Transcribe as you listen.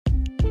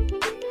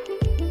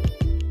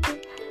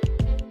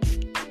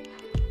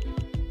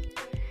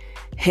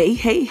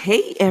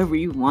Hey,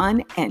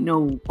 everyone,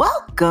 and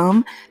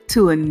welcome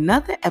to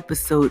another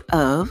episode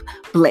of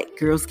Black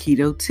Girls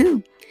Keto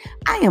 2.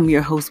 I am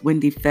your host,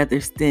 Wendy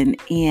Featherston,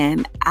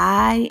 and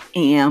I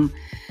am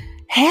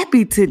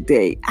happy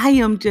today. I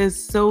am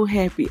just so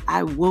happy.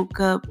 I woke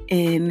up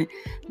in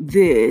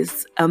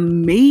this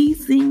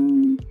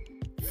amazing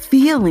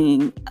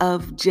feeling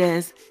of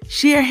just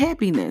sheer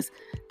happiness.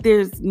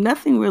 There's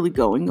nothing really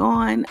going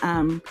on.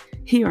 I'm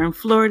here in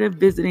Florida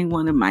visiting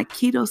one of my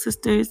keto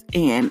sisters,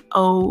 and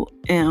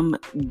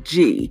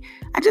OMG,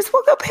 I just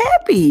woke up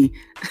happy.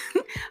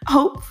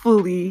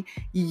 Hopefully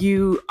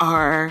you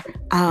are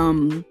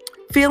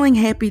feeling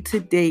happy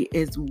today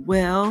as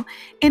well.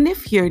 And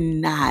if you're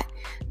not,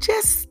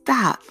 just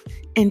stop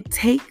and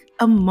take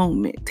a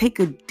moment, take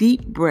a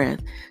deep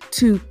breath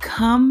to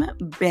come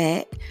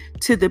back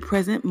to the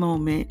present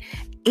moment.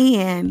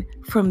 And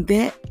from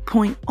that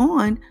point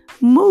on,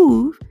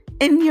 move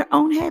in your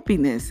own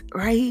happiness,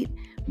 right?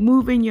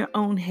 Move in your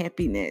own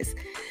happiness.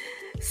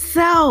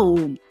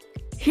 So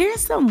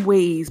here's some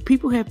ways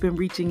people have been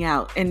reaching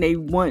out and they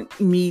want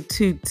me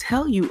to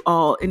tell you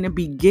all in the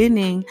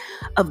beginning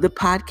of the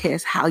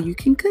podcast how you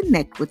can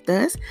connect with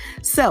us.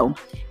 So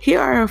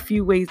here are a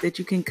few ways that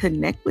you can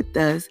connect with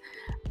us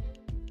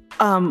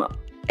right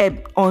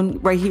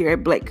here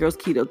at Black Girls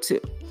Keto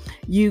 2.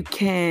 You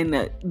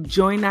can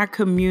join our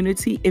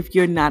community if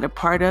you're not a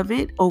part of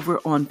it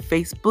over on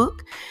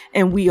Facebook,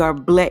 and we are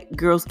Black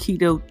Girls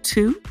Keto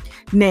 2.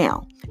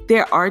 Now,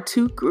 there are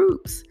two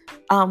groups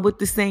with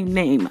the same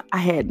name. I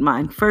had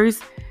mine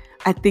first.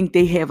 I think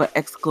they have an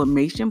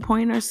exclamation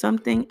point or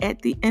something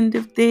at the end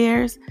of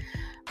theirs,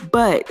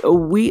 but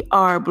we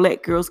are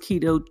Black Girls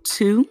Keto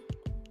 2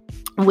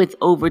 with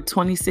over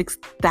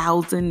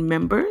 26,000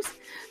 members.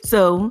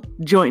 So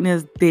join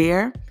us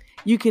there.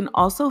 You can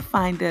also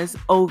find us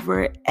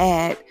over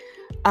at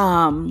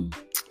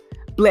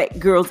Black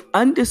Girls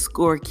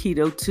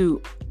 _Keto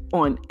 2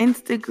 on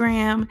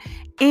Instagram.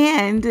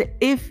 And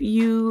if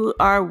you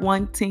are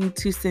wanting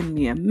to send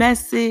me a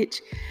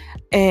message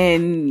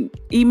and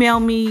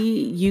email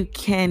me, you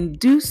can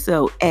do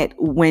so at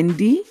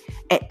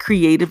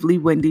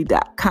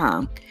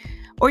wendy@creativelywendy.com.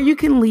 Or you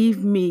can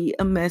leave me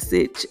a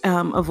message,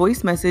 a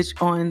voice message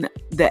on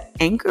the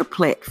Anchor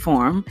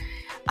platform.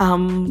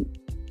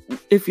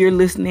 If you're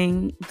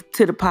listening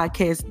to the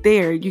podcast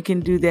there, you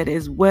can do that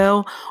as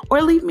well.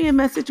 Or leave me a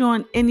message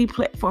on any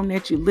platform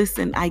that you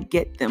listen. I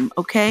get them,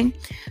 okay?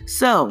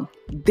 So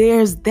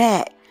there's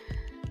that.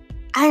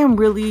 I am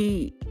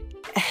really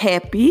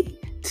happy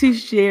to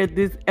share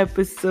this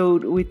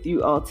episode with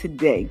you all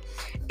today.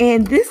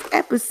 And this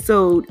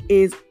episode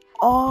is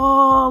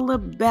all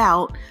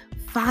about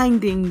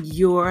finding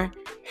your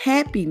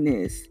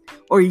happiness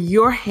or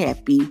your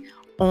happy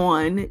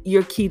on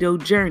your keto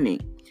journey.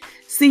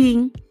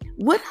 See,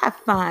 what I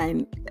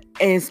find,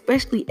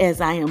 especially as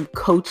I am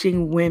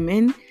coaching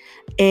women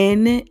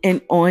in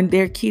and on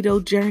their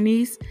keto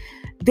journeys,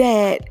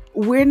 that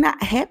we're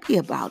not happy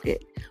about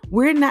it.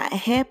 We're not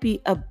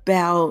happy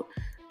about,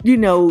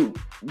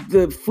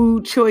 the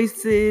food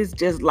choices,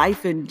 just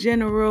life in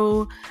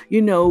general,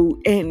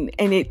 and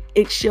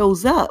it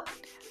shows up.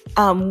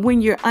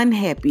 When you're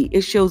unhappy,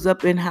 it shows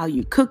up in how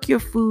you cook your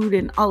food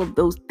and all of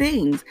those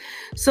things.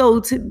 So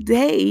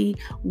today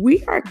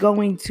we are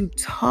going to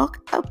talk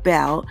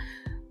about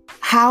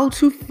how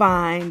to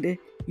find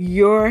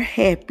your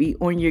happy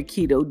on your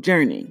keto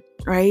journey,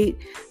 right?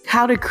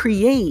 How to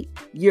create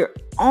your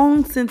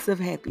own sense of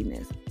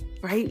happiness,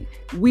 right?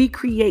 We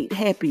create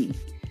happy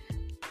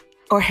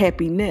or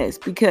happiness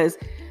because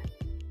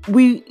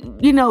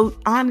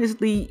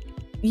honestly,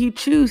 you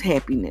choose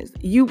happiness.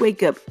 You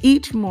wake up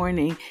each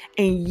morning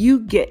and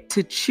you get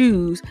to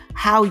choose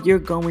how you're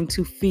going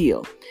to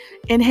feel.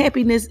 And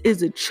happiness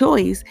is a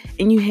choice,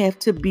 and you have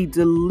to be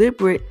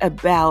deliberate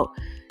about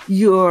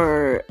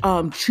your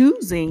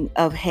choosing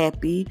of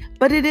happy,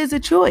 but it is a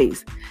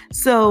choice.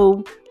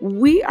 So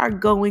we are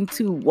going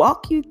to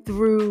walk you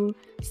through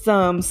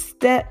some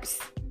steps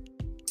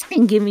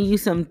and giving you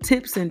some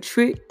tips and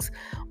tricks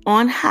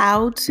on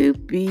how to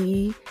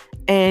be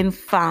and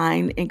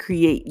find and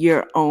create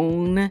your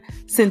own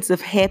sense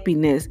of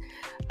happiness,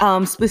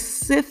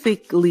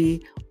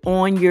 specifically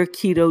on your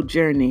keto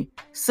journey.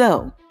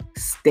 So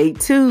stay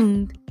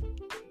tuned.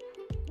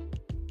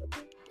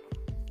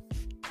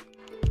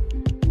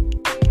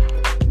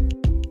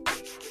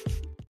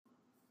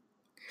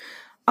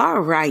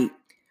 All right.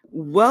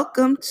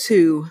 Welcome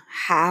to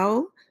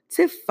How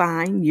to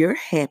Find Your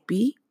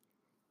Happy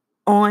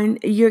on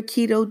Your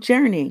Keto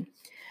Journey.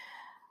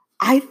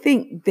 I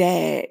think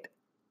that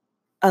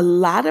a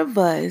lot of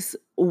us,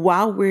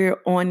 while we're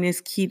on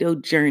this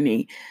keto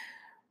journey,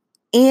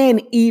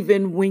 and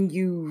even when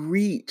you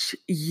reach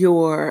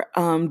your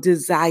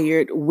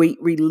desired weight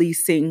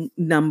releasing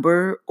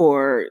number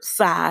or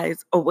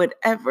size or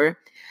whatever,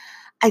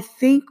 I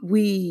think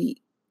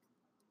we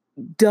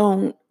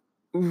don't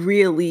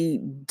really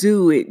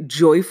do it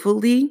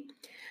joyfully,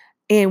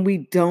 and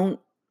we're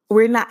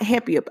not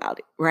happy about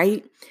it,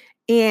 right?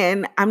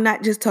 And I'm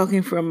not just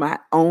talking from my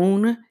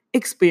own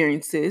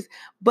experiences,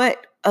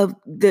 but of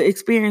the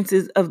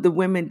experiences of the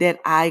women that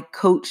I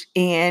coach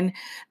and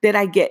that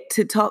I get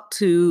to talk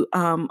to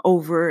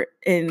over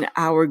in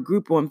our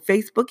group on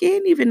Facebook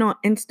and even on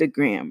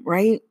Instagram,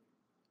 right?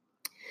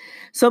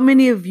 So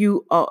many of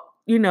you,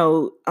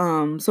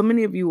 so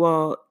many of you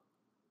all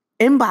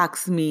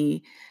inbox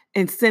me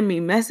and send me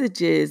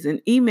messages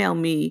and email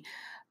me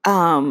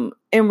in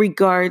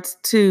regards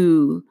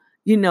to,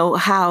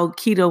 how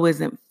keto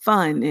isn't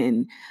fun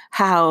and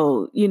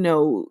how,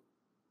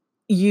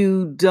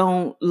 you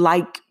don't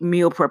like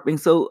meal prepping.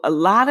 So a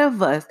lot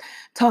of us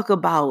talk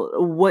about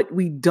what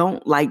we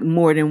don't like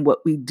more than what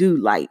we do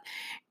like.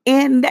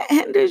 And that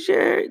hinders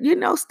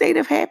your, state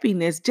of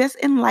happiness just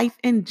in life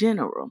in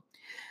general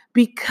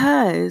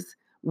because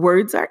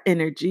words are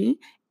energy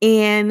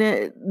and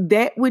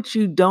that which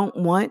you don't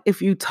want,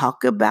 if you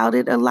talk about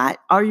it a lot,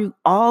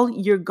 all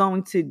you're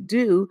going to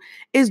do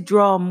is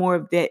draw more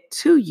of that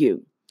to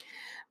you.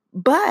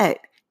 But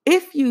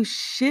if you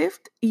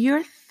shift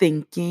your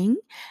thinking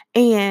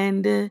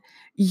and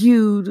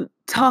you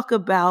talk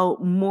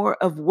about more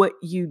of what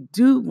you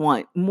do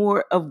want,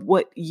 more of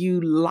what you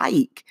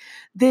like,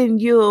 then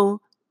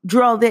you'll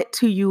draw that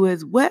to you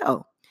as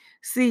well.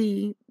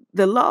 See,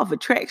 the law of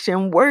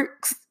attraction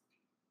works,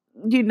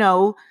 you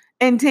know,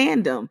 in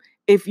tandem.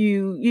 If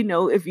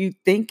you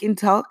think and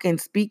talk and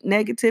speak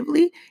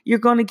negatively, you're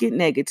going to get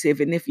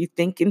negative. And if you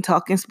think and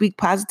talk and speak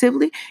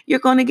positively, you're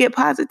going to get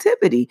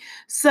positivity.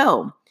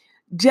 So,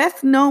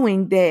 just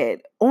knowing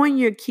that on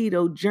your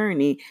keto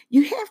journey,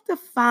 you have to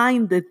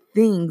find the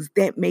things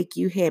that make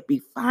you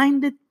happy,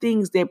 find the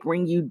things that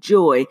bring you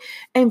joy,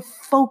 and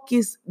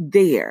focus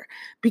there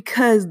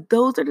because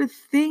those are the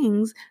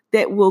things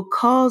that will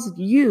cause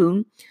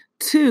you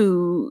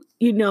to,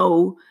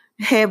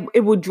 have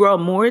it will draw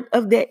more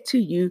of that to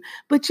you,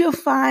 but you'll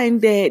find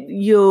that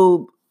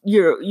you'll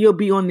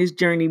be on this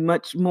journey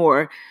much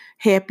more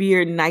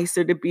happier,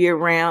 nicer to be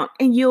around,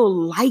 and you'll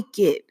like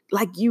it.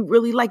 Like you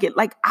really like it.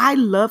 Like I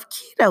love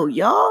keto,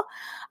 y'all.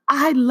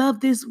 I love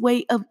this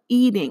way of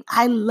eating.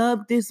 I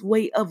love this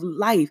way of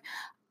life.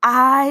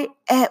 I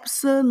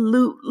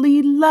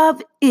absolutely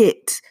love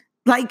it.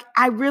 Like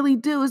I really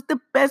do. It's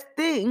the best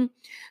thing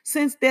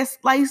since that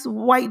sliced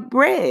white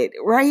bread,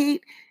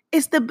 right?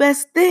 It's the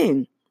best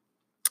thing.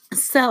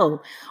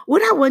 So,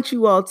 what I want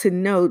you all to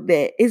know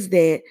that is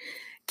that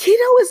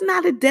keto is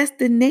not a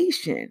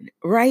destination,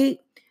 right?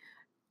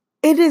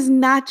 It is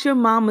not your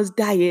mama's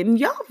diet. And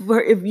y'all,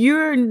 if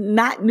you're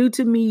not new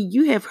to me,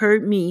 you have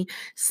heard me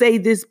say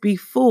this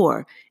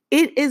before.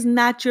 It is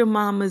not your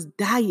mama's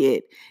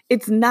diet.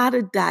 It's not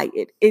a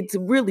diet. It's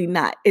really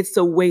not. It's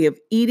a way of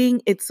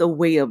eating. It's a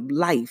way of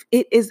life.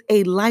 It is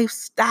a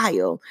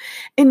lifestyle.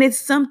 And it's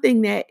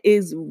something that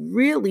is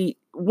really,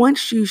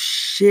 once you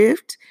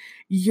shift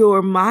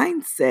your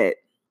mindset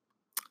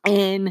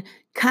and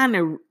kind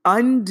of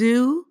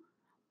undo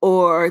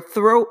or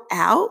throw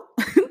out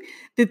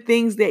the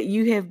things that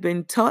you have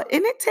been taught.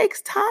 And it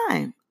takes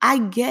time. I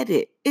get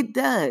it. It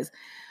does.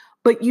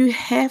 But you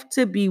have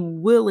to be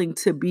willing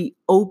to be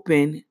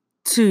open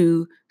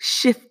to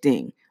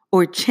shifting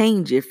or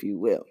change, if you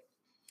will.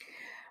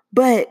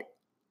 But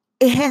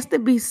it has to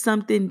be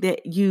something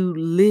that you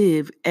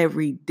live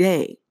every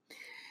day.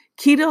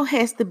 Keto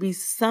has to be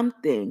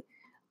something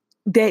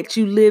that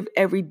you live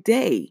every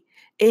day.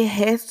 It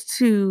has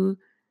to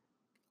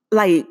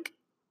like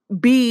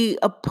be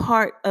a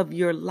part of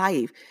your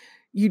life.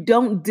 You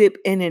don't dip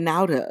in and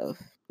out of,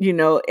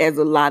 as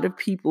a lot of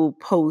people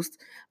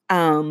post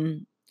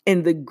in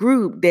the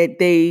group that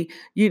they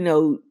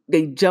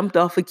jumped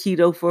off of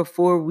keto for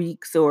 4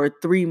 weeks or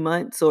 3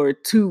 months or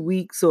 2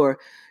 weeks or,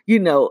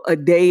 a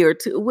day or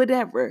two,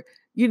 whatever.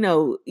 You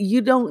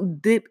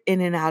don't dip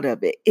in and out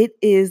of it. It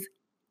is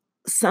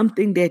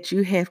something that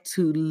you have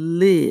to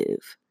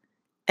live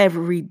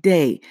every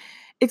day.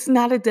 It's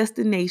not a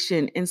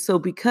destination. And so,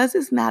 because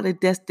it's not a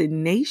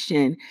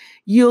destination,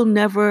 you'll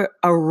never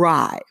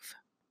arrive,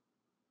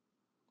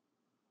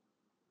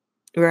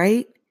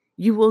 right?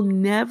 You will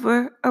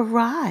never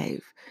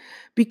arrive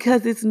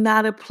because it's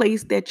not a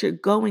place that you're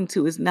going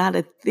to. It's not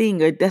a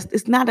thing or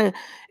it's not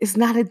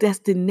a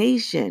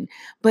destination,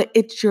 but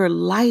it's your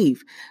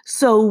life.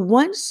 So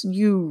once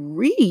you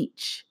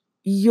reach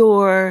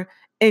your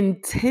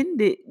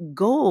intended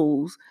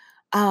goals,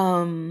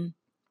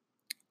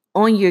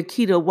 on your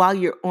keto, while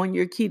you're on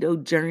your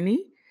keto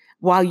journey,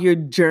 while you're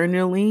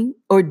journaling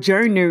or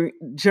journeying,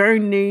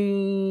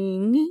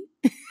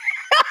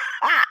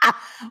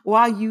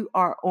 while you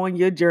are on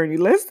your journey,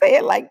 let's say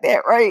it like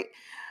that, right?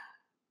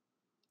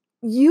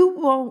 You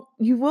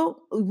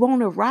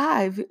won't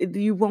arrive,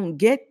 you won't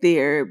get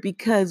there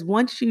because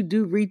once you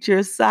do reach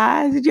your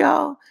size,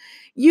 y'all,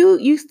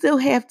 you still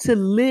have to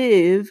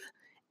live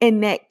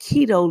in that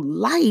keto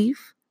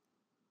life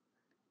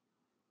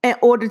in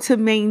order to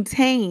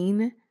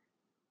maintain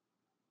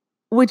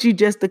what you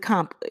just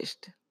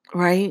accomplished,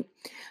 right?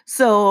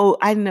 So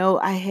I know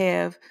I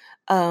have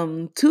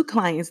two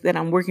clients that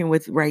I'm working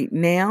with right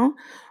now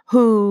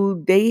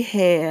who they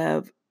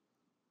have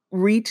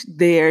reached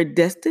their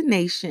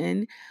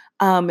destination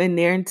and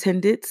their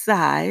intended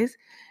size.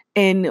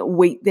 and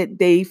weight that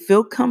they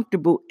feel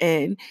comfortable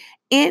in.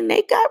 And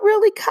they got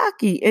really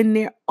cocky in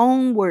their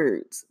own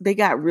words. They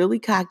got really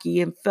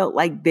cocky and felt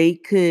like they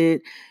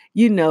could,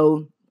 you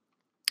know,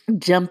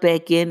 jump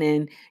back in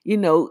and,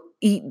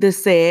 eat the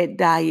sad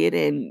diet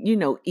and,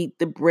 eat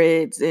the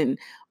breads and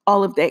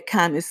all of that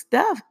kind of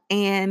stuff.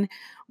 And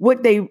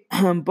what they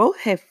both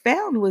have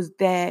found was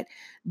that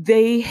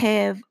they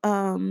have,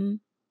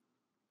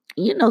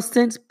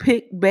 since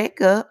picked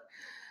back up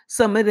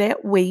some of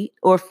that weight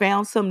or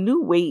found some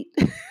new weight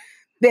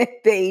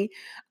that they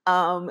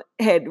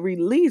had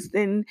released,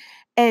 and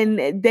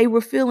they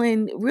were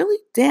feeling really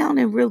down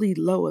and really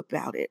low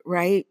about it,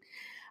 right?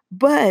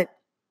 But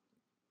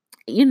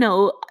you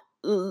know,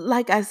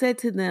 like I said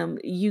to them,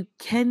 you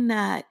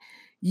cannot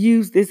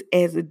use this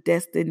as a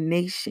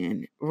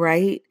destination,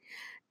 right?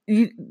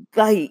 You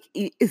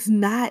it's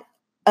not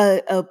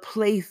a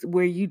place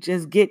where you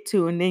just get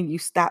to and then you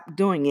stop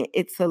doing it.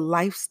 It's a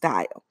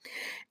lifestyle.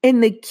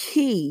 And the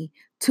key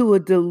to a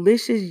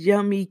delicious,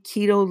 yummy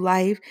keto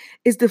life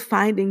is to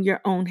finding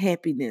your own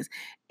happiness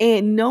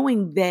and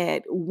knowing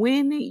that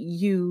when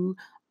you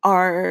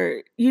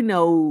are,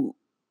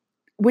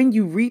 when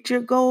you reach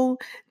your goal,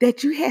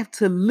 that you have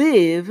to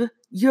live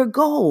your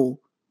goal.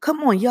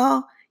 Come on,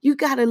 y'all. You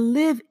got to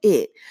live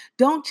it.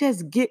 Don't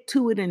just get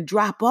to it and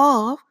drop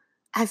off.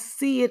 I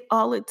see it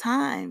all the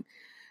time.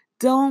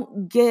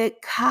 Don't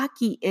get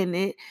cocky in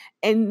it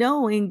and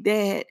knowing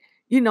that,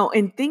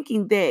 and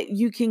thinking that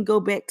you can go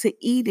back to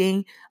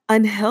eating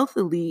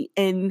unhealthily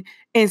and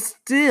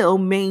still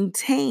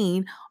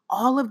maintain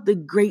all of the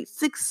great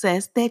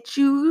success that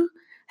you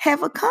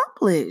have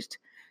accomplished.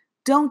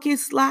 Don't get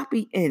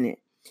sloppy in it.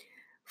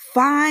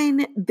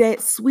 Find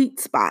that sweet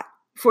spot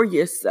for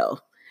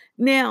yourself.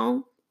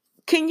 Now,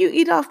 can you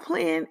eat off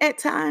plan at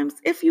times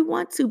if you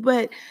want to?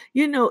 But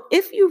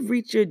if you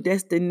reach your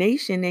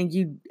destination and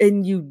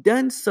you've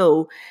done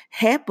so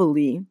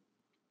happily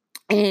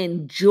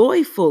and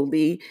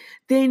joyfully,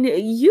 then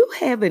you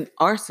have an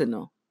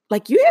arsenal.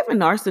 Like you have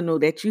an arsenal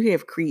that you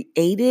have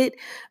created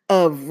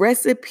of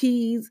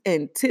recipes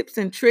and tips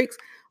and tricks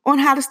on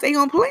how to stay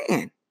on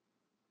plan,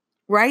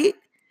 right?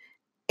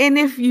 And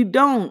if you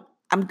don't,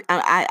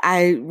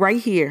 I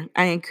right here,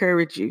 I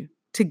encourage you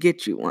to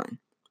get you one.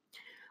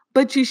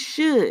 But you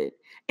should.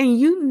 And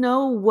you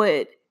know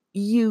what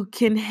you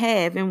can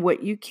have and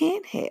what you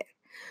can't have.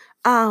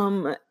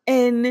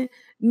 And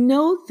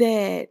know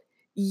that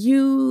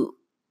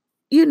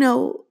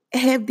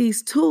have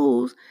these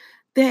tools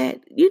that,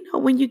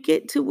 when you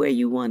get to where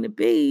you want to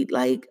be,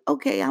 like,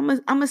 okay, I'm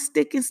a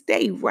stick and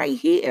stay right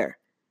here.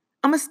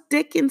 I'm going to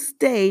stick and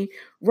stay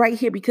right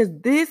here because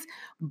this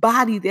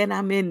body that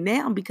I'm in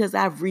now, because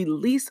I've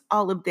released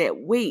all of that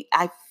weight,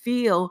 I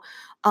feel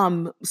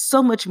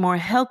so much more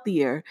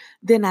healthier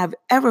than I've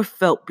ever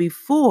felt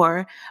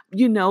before.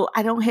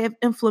 I don't have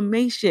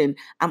inflammation.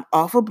 I'm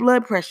off of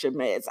blood pressure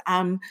meds.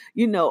 I'm,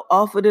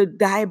 off of the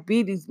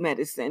diabetes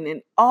medicine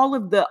and all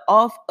of the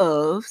off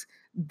ofs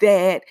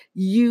that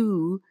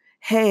you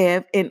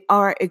have and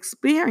are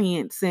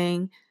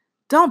experiencing.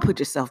 Don't put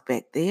yourself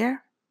back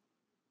there.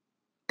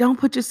 Don't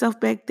put yourself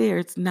back there.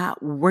 It's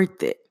not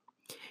worth it.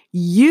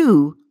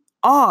 You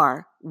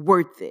are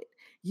worth it.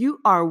 You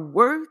are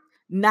worth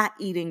not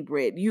eating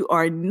bread. You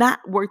are not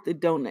worth the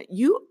donut.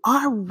 You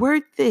are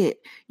worth it.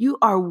 You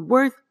are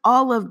worth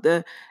all of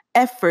the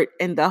effort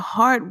and the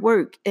hard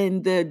work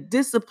and the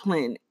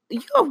discipline.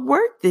 You're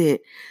worth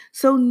it.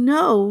 So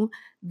know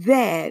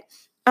that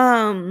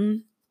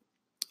you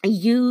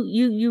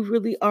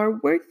really are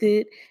worth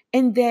it,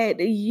 and that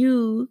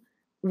you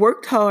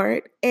worked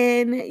hard,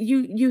 and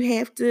you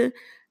have to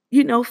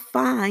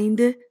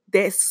find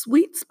that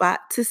sweet spot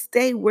to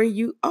stay where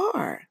you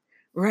are,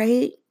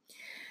 right?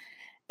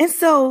 And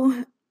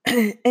so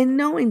and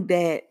knowing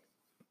that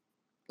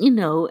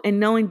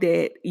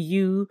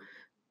you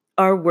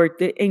are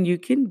worth it and you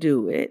can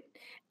do it,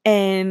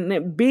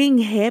 and being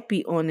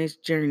happy on this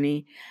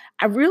journey,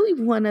 I really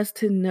want us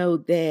to know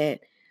that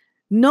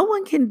no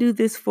one can do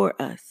this for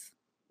us.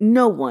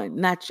 No one,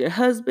 not your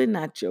husband,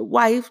 not your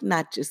wife,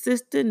 not your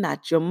sister,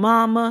 not your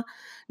mama,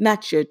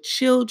 not your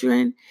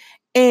children.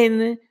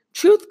 And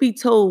truth be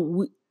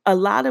told, a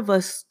lot of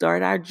us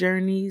start our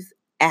journeys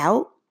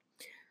out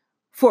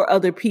for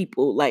other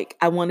people. Like,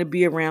 I want to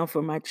be around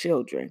for my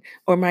children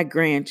or my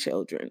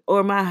grandchildren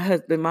or my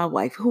husband, my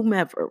wife,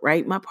 whomever,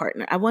 right? My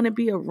partner. I want to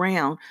be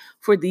around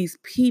for these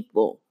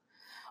people.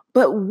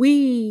 But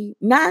we,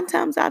 9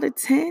 times out of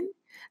 10,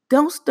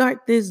 don't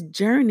start this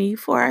journey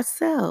for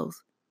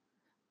ourselves,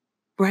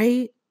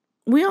 right?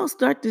 We don't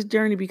start this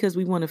journey because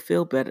we want to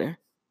feel better.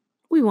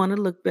 We want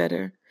to look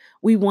better.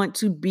 We want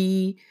to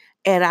be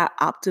at our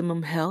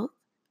optimum health.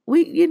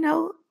 We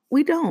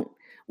don't.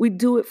 We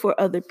do it for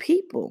other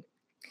people.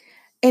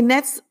 And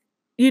that's,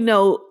 you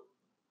know,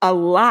 a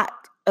lot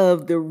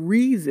of the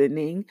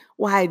reasoning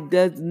why it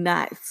does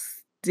not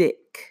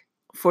stick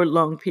for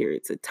long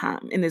periods of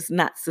time and it's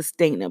not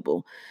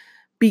sustainable,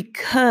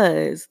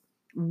 because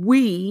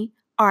we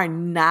are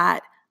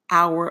not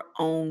our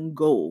own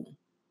goal.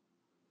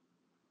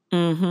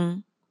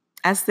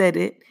 I said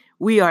it.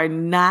 We are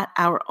not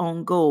our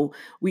own goal.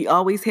 We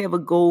always have a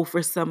goal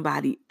for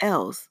somebody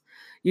else.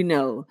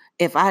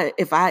 If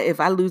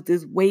I lose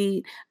this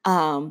weight,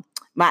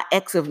 my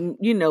ex of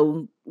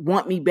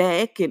want me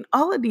back and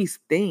all of these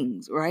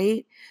things,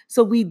 right?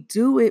 So we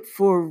do it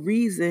for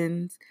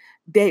reasons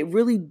that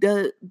really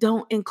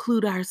don't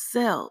include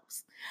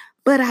ourselves.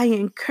 But I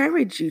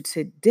encourage you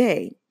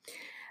today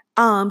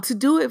to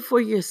do it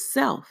for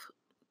yourself.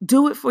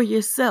 Do it for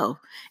yourself.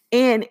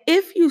 And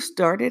if you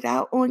started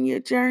out on your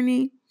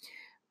journey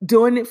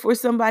doing it for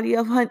somebody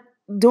else,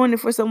 doing it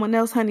for someone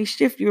else, honey,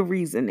 shift your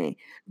reasoning.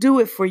 Do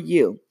it for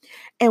you.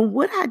 And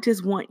what I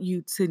just want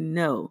you to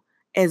know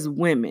as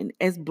women,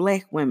 as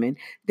Black women,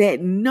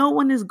 that no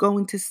one is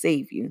going to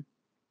save you,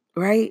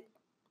 right?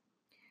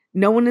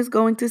 No one is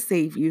going to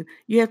save you.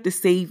 You have to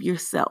save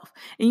yourself.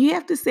 And you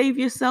have to save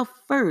yourself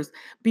first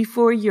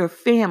before your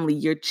family,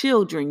 your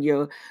children,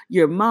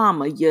 your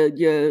mama,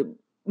 your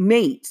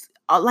mates.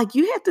 Like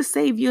you have to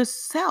save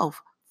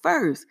yourself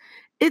first.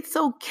 It's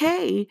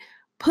okay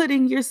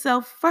putting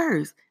yourself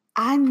first.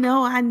 I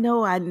know,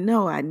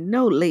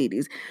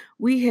 ladies.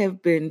 We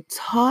have been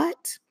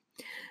taught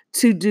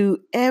to do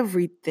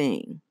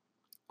everything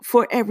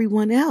for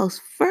everyone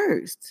else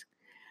first.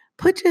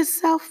 Put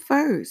yourself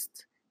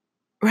first,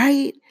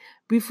 right?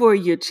 Before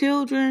your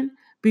children,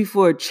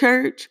 before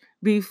church,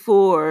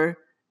 before,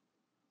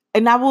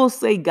 and I will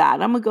say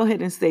God. I'm going to go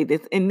ahead and say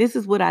this, and this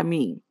is what I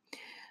mean.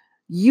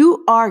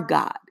 You are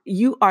God.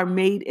 You are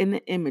made in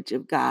the image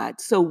of God.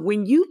 So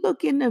when you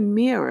look in the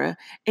mirror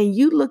and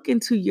you look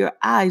into your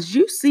eyes,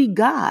 you see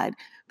God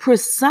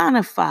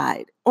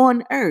personified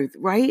on earth,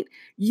 right?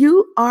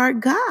 You are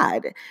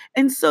God.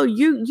 And so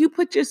you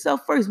put yourself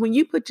first. When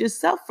you put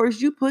yourself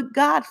first, you put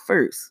God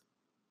first.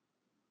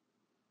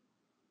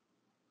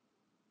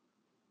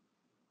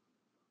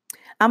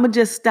 I'm going to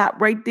just stop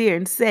right there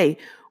and say,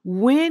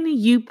 when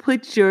you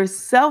put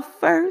yourself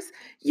first,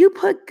 you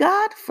put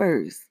God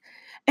first.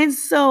 And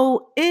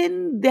so,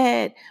 in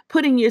that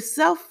putting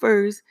yourself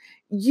first,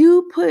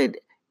 you put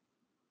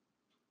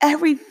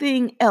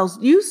everything else,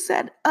 you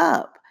set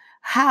up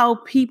how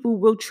people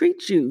will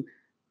treat you,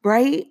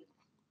 right?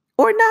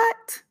 Or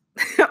not,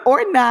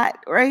 or not,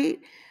 right?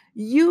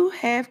 You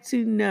have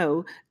to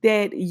know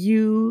that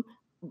you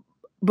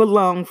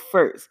belong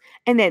first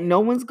and that no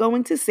one's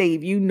going to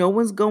save you. No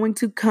one's going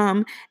to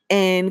come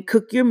and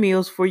cook your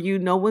meals for you.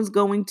 No one's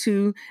going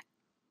to,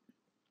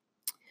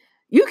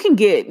 you can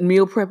get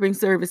meal prepping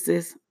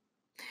services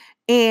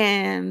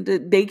and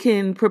they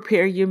can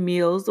prepare your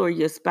meals or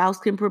your spouse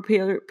can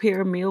prepare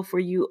a meal for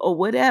you or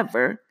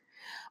whatever.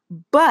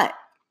 But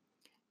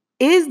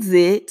is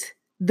it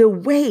the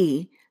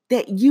way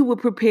that you would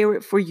prepare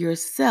it for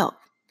yourself?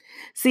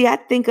 See, I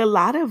think a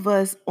lot of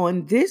us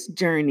on this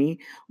journey,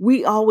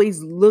 we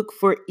always look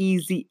for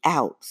easy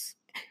outs.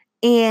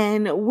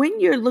 And when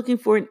you're looking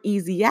for an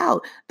easy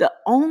out, the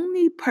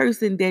only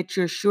person that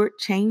you're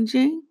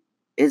shortchanging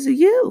is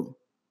you.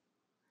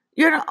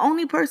 You're the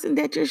only person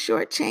that you're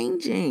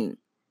shortchanging.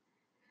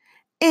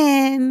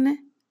 And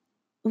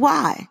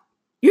why?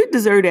 You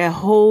deserve that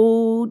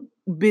whole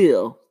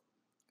bill,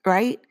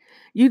 right?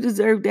 You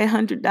deserve that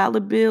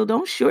 $100 bill.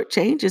 Don't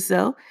shortchange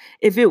yourself.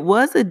 If it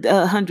was a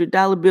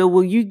 $100 bill,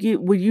 will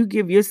you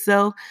give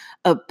yourself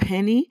a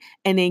penny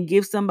and then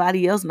give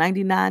somebody else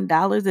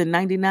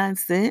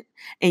 $99.99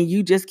 and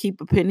you just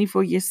keep a penny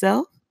for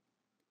yourself?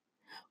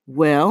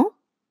 Well,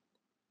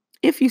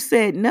 if you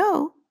said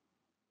no,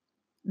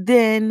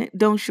 then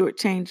don't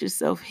shortchange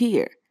yourself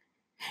here.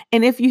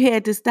 And if you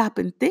had to stop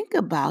and think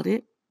about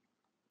it,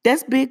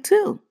 that's big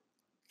too.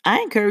 I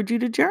encourage you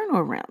to journal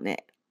around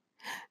that.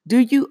 Do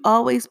you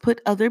always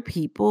put other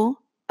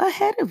people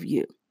ahead of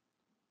you?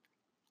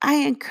 I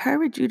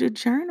encourage you to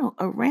journal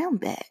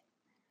around that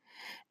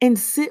and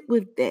sit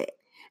with that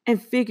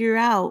and figure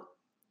out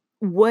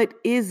what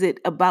is it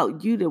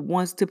about you that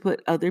wants to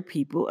put other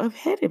people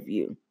ahead of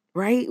you,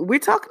 right? We're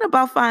talking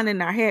about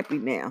finding our happy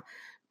now.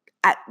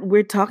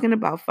 We're talking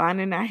about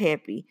finding our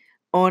happy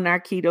on our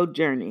keto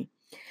journey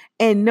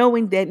and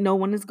knowing that no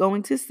one is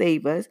going to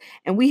save us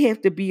and we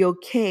have to be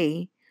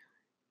okay.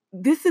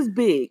 This is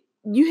big.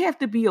 You have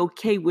to be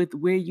okay with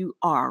where you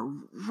are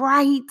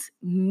right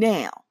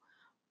now.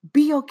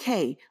 Be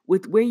okay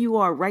with where you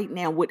are right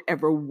now,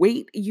 whatever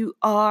weight you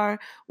are,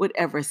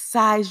 whatever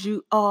size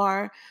you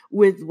are,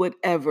 with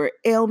whatever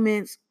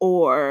ailments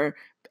or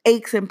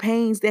aches and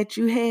pains that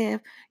you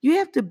have. You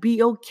have to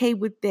be okay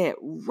with that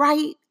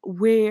right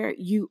where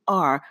you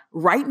are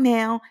right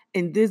now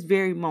in this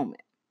very moment.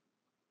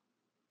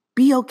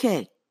 Be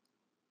okay.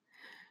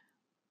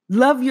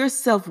 Love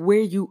yourself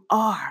where you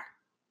are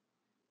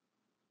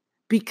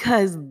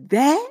because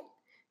that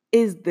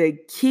is the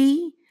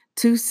key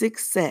to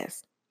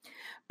success.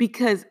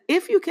 Because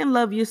if you can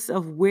love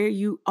yourself where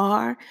you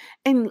are,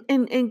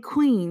 and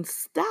Queen,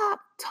 stop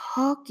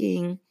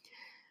talking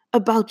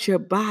about your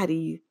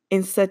body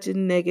in such a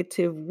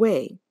negative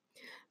way.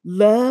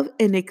 Love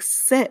and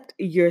accept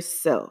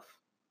yourself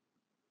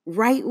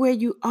right where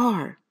you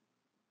are.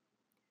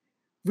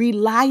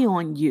 Rely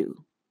on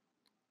you.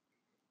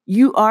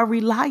 You are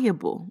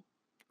reliable,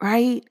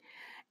 right?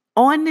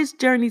 On this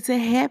journey to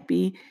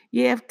happy,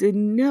 you have to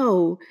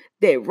know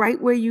that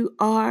right where you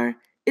are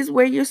is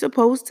where you're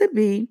supposed to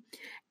be.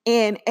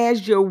 And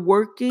as you're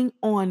working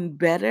on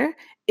better,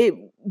 it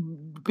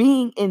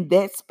being in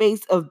that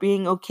space of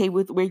being okay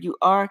with where you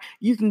are,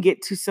 you can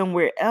get to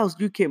somewhere else.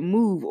 You can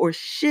move or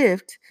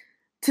shift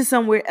to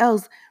somewhere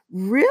else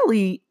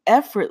really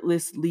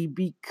effortlessly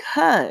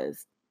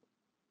because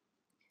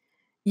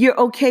you're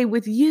okay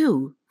with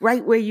you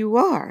right where you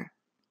are,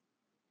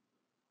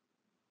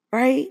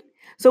 right?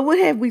 So what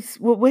have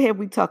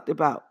we talked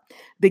about?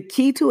 The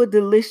key to a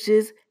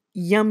delicious,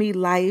 yummy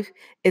life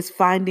is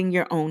finding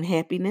your own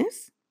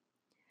happiness,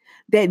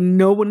 that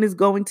no one is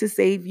going to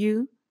save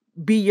you.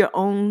 Be your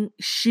own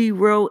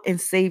shero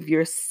and save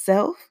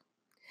yourself.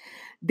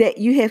 That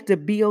you have to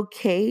be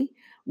okay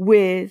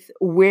with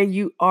where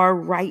you are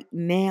right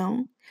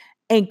now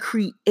and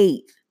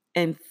create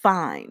and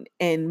find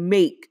and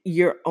make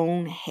your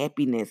own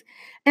happiness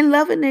and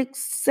love and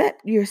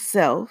accept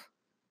yourself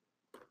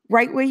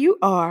right where you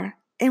are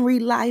and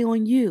rely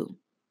on you,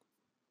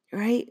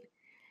 right?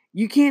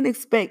 You can't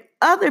expect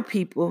other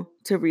people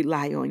to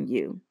rely on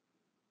you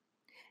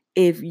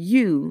if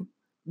you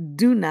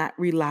do not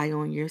rely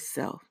on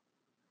yourself.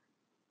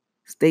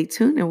 Stay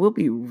tuned and we'll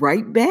be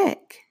right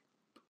back.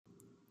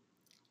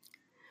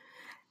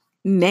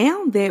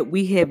 Now that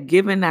we have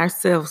given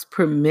ourselves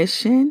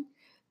permission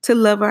to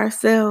love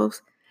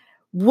ourselves,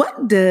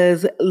 what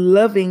does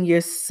loving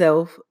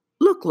yourself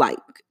look like?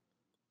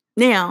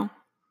 Now,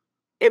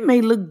 it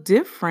may look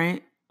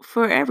different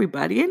for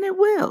everybody, and it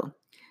will.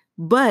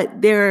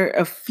 But there are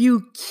a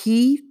few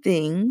key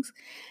things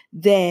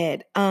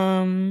that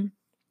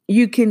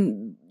you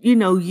can,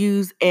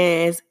 use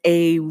as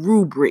a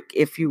rubric,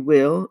 if you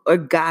will, or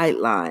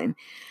guideline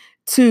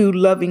to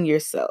loving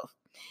yourself.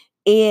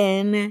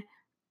 And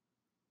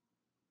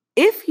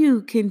if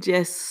you can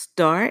just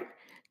start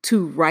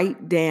to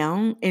write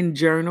down and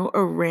journal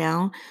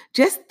around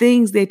just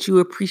things that you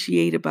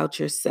appreciate about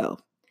yourself,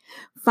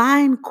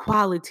 find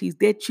qualities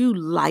that you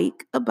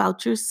like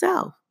about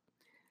yourself,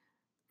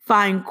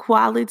 find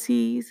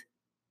qualities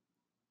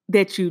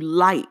that you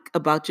like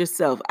about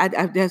yourself.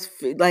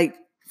 Like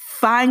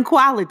find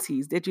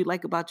qualities that you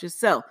like about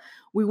yourself.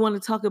 We want to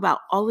talk about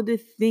all of the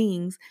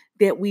things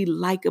that we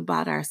like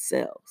about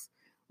ourselves,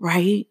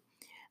 right?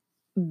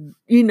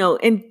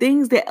 And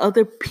things that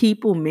other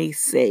people may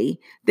say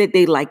that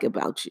they like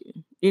about you.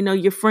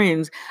 Your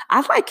friends.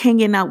 I like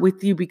hanging out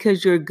with you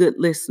because you're a good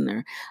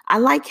listener. I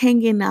like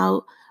hanging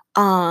out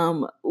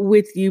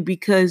with you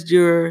because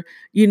you're,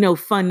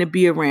 fun to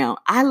be around.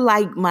 I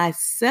like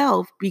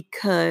myself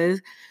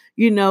because,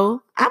 I'm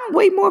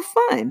way more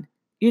fun.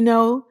 You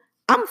know,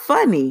 I'm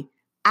funny.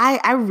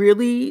 I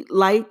really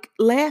like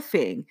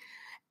laughing.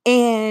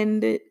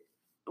 And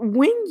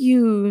when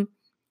you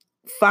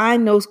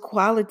find those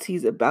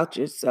qualities about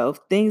yourself,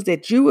 things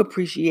that you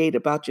appreciate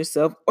about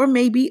yourself, or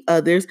maybe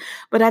others.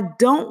 But I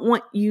don't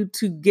want you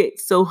to get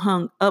so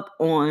hung up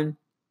on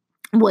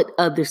what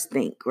others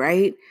think,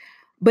 right?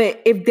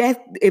 But if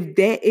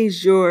that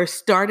is your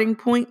starting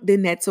point,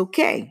 then that's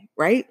okay,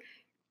 right?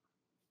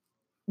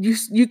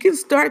 You can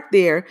start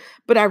there,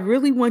 but I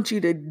really want you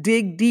to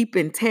dig deep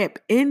and tap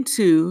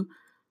into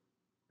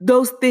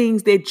those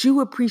things that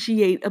you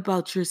appreciate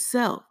about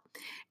yourself.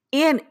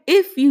 And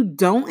if you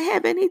don't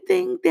have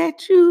anything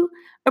that you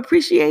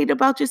appreciate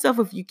about yourself,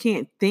 if you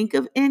can't think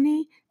of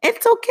any,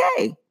 it's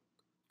okay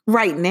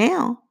right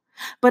now.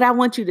 But I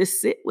want you to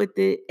sit with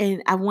it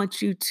and I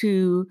want you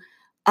to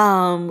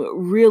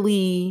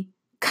really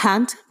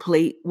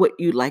contemplate what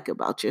you like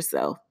about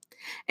yourself.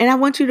 And I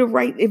want you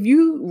to if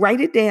you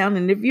write it down,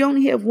 and if you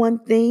only have one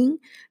thing,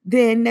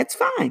 then that's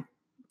fine.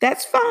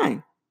 That's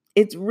fine.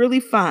 It's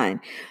really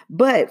fine.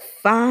 But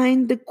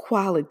find the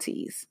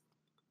qualities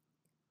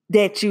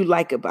that you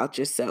like about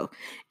yourself.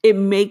 It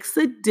makes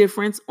a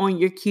difference on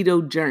your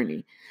keto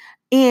journey.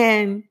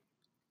 And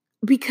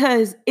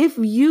because if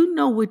you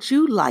know what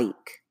you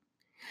like,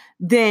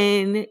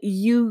 then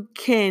you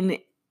can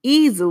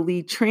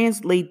easily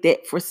translate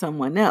that for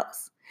someone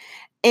else.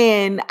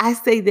 And I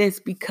say this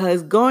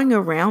because going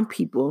around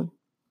people,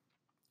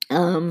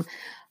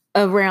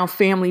 around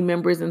family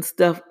members and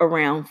stuff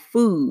around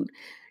food.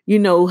 Y'all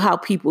know how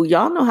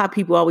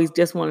people always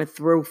just want to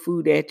throw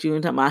food at you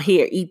and talk about,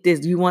 here, eat this.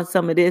 Do you want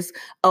some of this?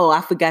 Oh,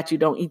 I forgot you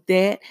don't eat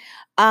that.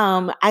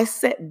 I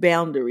set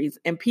boundaries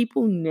and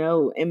people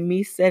know, and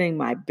me setting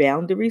my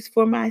boundaries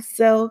for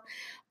myself,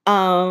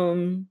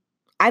 um,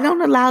 I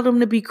don't allow them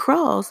to be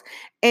crossed.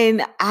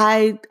 And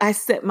I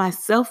set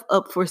myself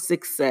up for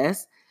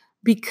success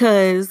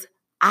because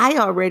I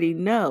already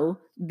know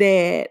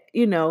that,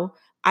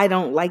 I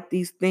don't like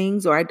these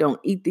things or I don't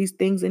eat these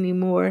things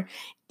anymore.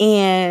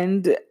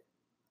 And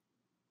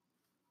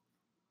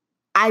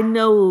I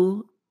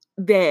know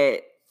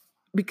that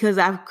because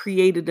I've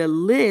created a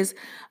list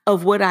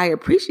of what I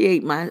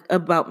appreciate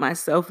about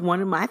myself.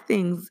 One of my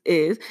things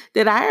is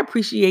that I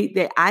appreciate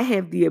that I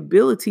have the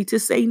ability to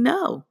say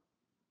no.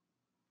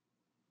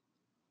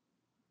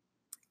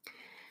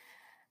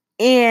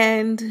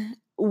 And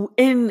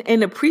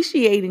in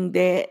appreciating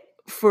that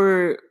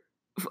for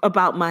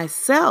about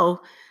myself,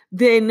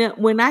 then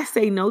when I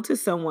say no to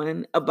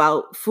someone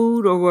about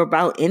food or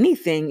about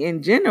anything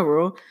in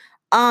general,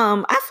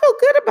 I feel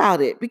good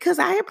about it because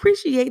I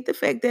appreciate the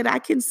fact that I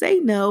can say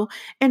no,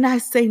 and I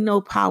say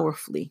no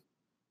powerfully.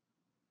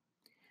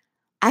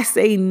 I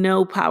say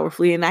no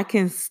powerfully, and I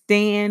can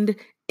stand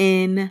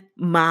in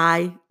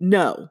my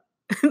no.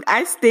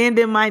 I stand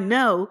in my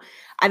no.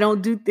 I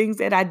don't do things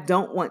that I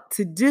don't want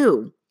to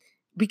do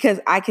because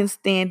I can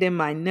stand in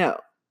my no,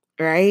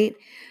 right?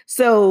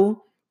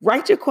 So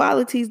write your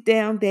qualities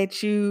down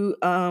that you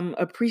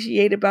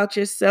appreciate about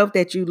yourself,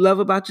 that you love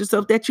about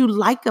yourself, that you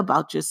like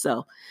about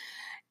yourself.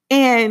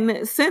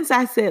 And since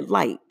I said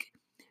like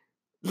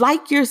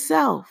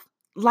yourself.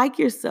 Like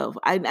yourself.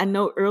 I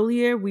know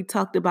earlier we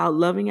talked about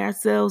loving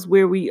ourselves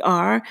where we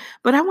are,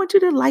 but I want you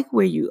to like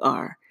where you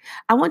are.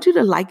 I want you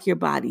to like your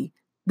body,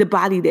 the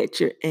body that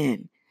you're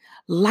in.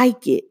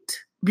 Like it.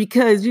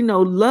 Because,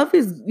 love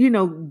is,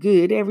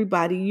 good.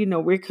 Everybody,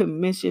 we're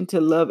commissioned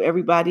to love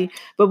everybody,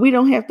 but we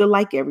don't have to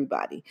like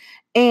everybody.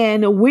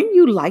 And when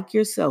you like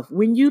yourself,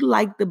 when you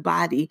like the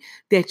body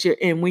that you're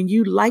in, when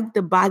you like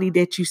the body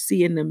that you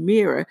see in the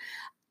mirror,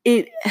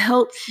 it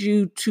helps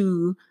you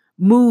to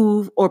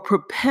move or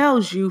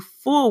propels you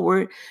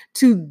forward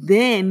to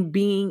then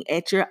being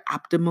at your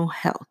optimal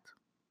health.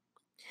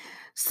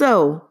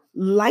 So,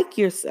 like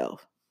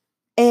yourself.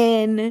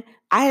 And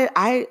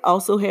I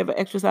also have an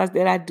exercise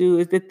that I do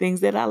is the things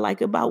that I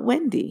like about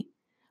Wendy.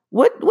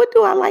 What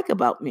do I like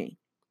about me?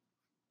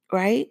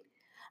 Right?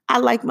 I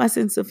like my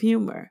sense of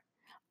humor.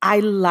 I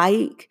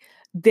like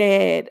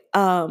that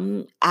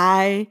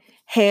I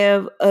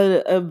have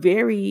a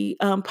very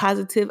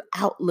positive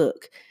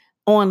outlook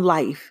on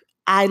life.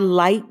 I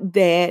like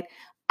that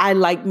I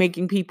like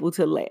making people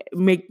to laugh,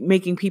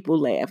 making people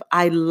laugh.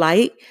 I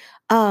like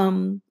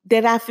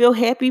that I feel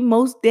happy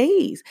most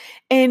days.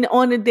 And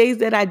on the days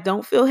that I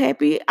don't feel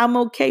happy, I'm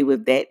okay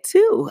with that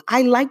too.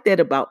 I like that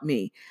about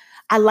me.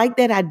 I like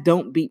that I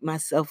don't beat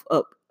myself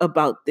up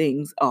about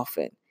things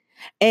often.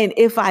 And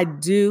if I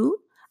do,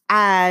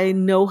 I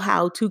know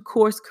how to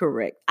course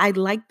correct. I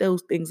like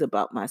those things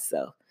about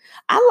myself.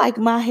 I like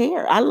my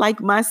hair. I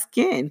like my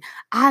skin.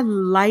 I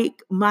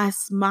like my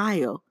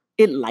smile.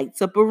 It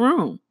lights up a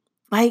room.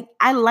 Like,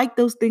 I like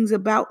those things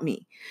about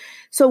me.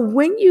 So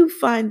when you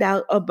find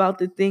out about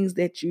the things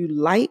that you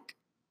like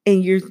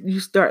and you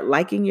start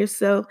liking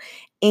yourself,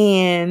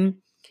 and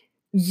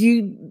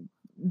you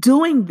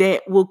doing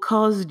that will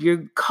cause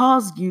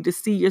you to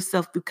see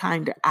yourself through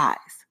kinder eyes.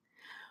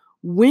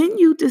 When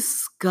you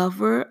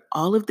discover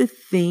all of the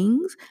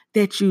things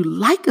that you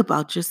like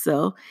about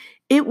yourself,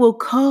 it will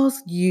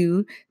cause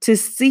you to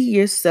see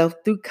yourself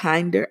through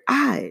kinder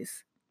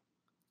eyes.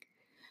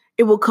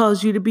 It will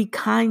cause you to be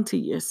kind to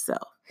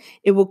yourself.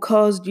 It will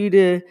cause you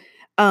to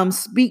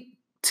speak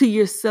to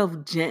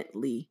yourself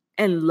gently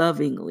and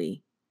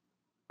lovingly,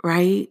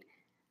 right?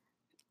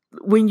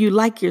 When you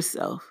like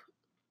yourself,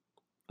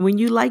 when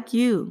you like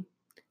you,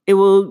 it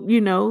will,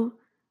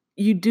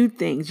 you do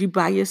things, you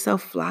buy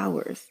yourself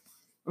flowers,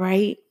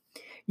 right?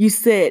 You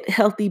set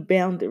healthy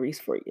boundaries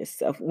for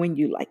yourself when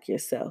you like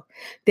yourself,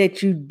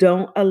 that you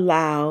don't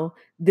allow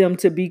them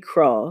to be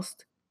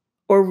crossed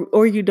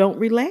or you don't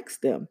relax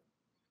them,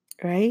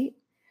 right?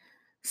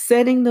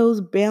 Setting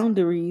those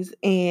boundaries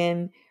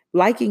and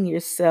liking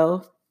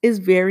yourself is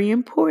very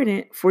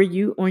important for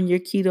you on your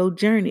keto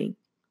journey.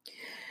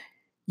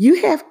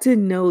 You have to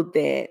know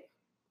that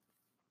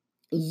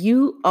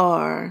you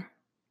are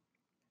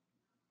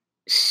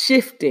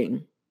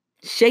shifting,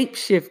 shape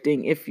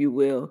shifting, if you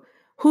will,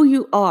 who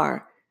you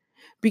are.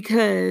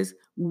 Because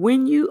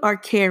when you are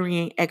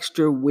carrying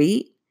extra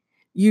weight,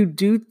 you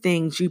do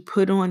things, you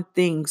put on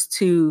things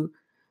to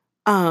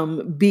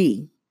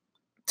be,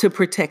 to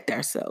protect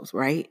ourselves,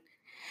 right?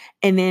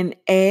 And then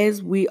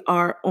as we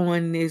are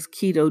on this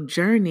keto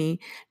journey,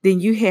 then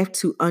you have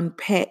to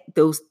unpack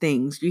those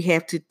things. You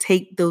have to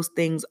take those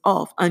things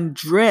off,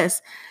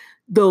 undress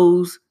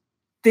those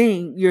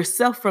things,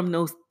 yourself from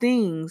those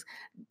things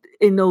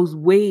in those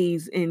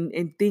ways and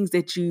things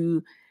that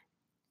you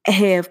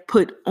have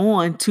put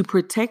on to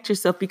protect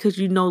yourself because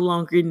you no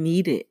longer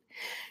need it.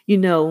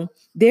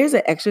 There's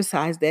an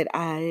exercise that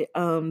I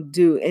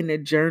do in a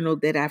journal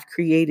that I've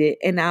created,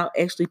 and I'll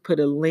actually put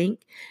a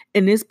link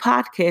in this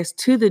podcast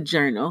to the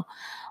journal.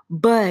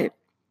 But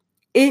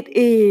it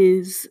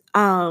is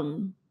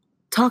talking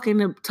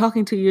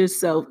to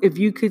yourself. If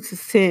you could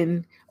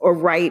send or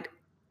write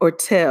or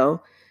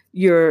tell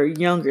your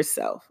younger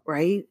self,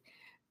 right?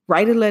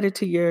 Write a letter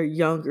to your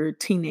younger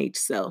teenage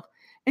self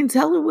and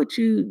tell her what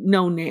you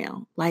know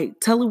now. Like,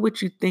 tell her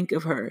what you think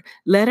of her.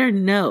 Let her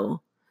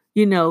know,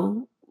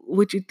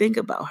 what you think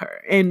about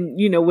her. And,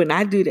 when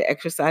I do the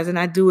exercise, and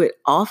I do it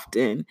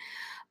often,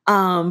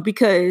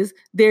 because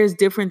there's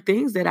different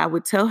things that I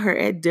would tell her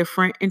at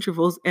different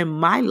intervals in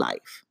my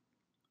life,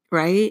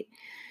 right?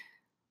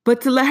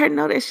 But to let her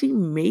know that she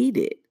made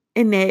it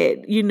and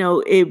that,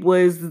 it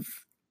was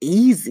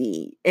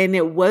easy and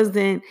it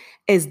wasn't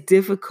as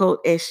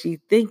difficult as she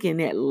thinking,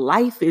 that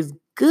life is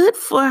good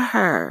for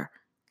her.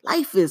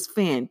 Life is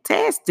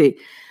fantastic.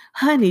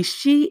 Honey,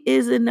 she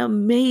is an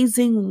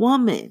amazing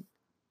woman.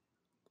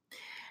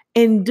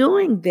 And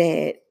doing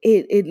that,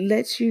 it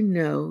lets you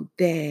know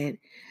that,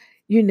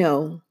 you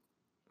know,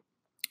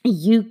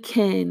 you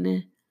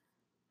can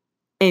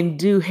and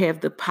do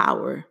have the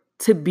power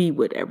to be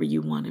whatever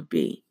you want to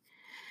be.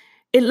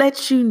 It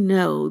lets you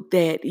know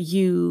that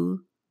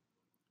you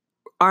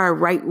are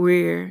right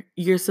where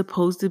you're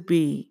supposed to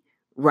be,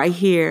 right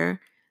here,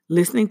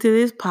 listening to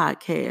this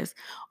podcast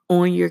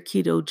on your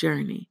keto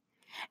journey.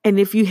 And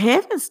if you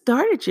haven't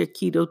started your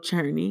keto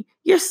journey,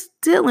 you're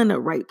still in the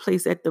right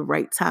place at the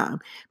right time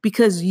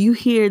because you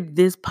hear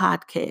this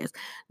podcast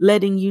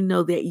letting you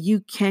know that you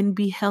can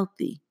be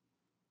healthy,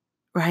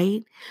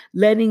 right?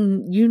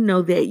 Letting you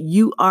know that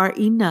you are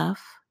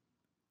enough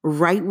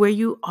right where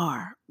you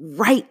are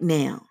right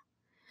now,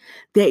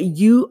 that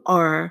you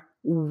are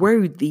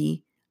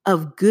worthy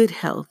of good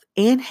health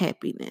and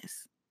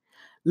happiness,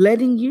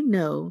 letting you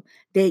know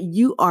that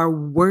you are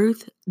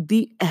worth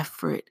the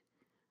effort.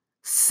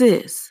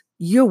 Sis,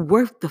 you're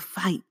worth the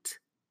fight.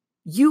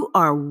 You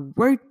are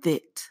worth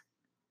it.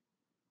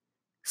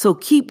 So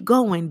keep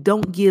going.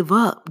 Don't give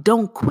up.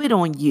 Don't quit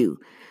on you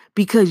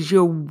because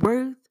you're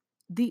worth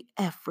the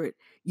effort.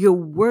 You're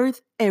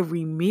worth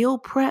every meal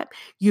prep.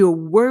 You're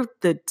worth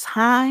the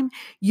time.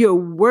 You're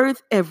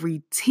worth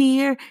every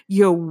tear.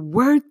 You're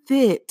worth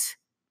it.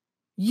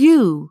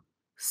 You,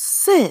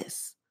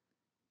 sis,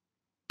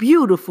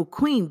 beautiful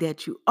queen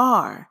that you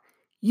are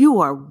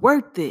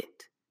worth it.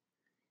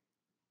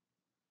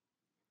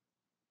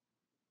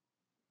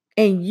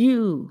 And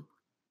you,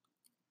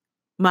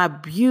 my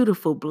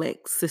beautiful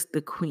Black sister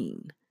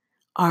queen,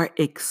 are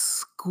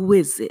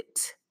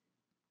exquisite.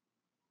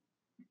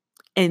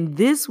 And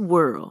this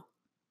world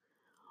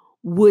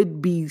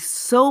would be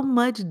so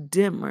much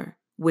dimmer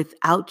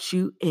without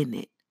you in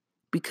it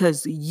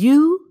because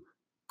you,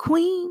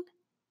 queen,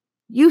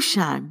 you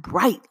shine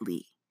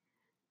brightly,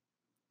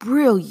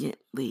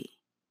 brilliantly.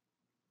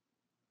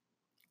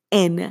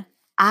 And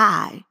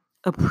I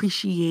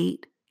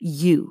appreciate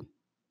you.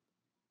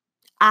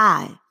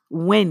 I,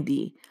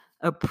 Wendy,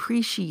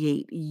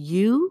 appreciate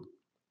you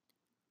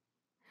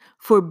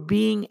for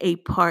being a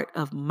part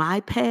of my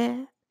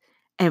path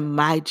and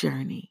my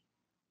journey.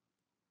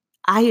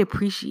 I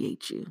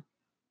appreciate you.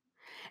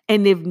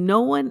 And if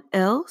no one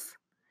else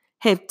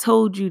have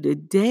told you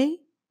today,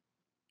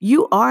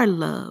 you are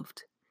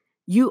loved.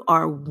 You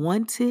are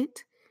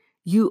wanted.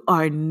 You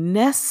are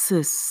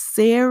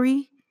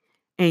necessary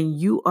and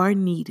you are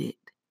needed.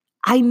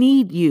 I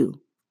need you.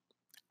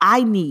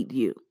 I need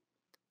you.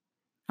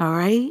 All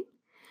right?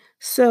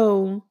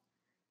 So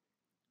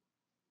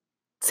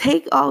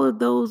take all of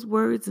those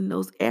words and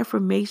those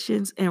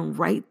affirmations and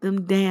write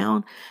them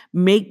down.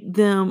 Make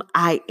them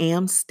I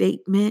am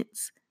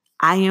statements.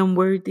 I am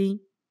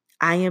worthy.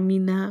 I am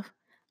enough.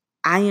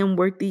 I am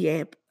worth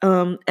the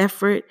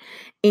effort.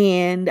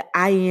 And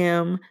I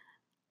am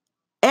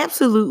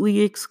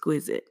absolutely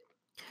exquisite.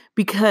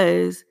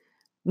 Because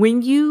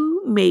when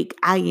you make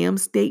I am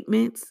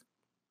statements,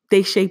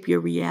 they shape your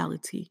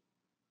reality.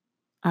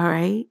 All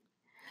right?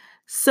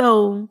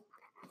 So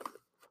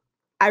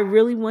I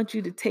really want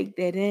you to take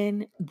that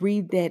in,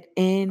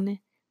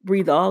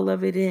 breathe all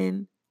of it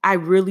in. I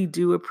really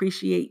do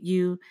appreciate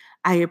you.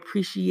 I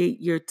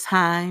appreciate your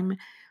time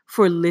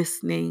for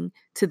listening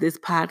to this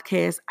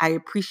podcast. I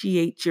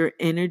appreciate your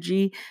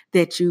energy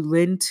that you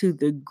lend to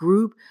the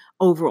group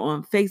over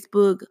on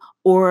Facebook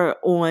or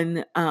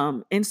on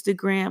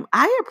Instagram.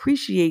 I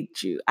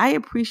appreciate you. I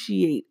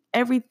appreciate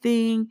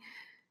everything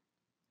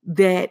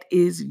that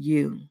is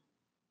you.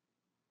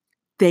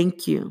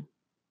 Thank you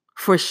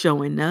for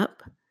showing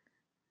up.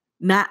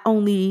 Not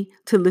only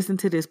to listen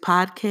to this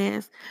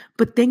podcast,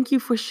 but thank you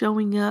for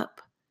showing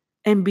up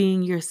and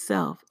being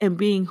yourself and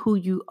being who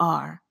you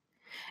are.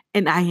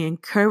 And I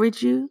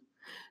encourage you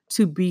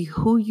to be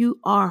who you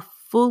are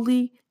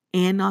fully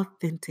and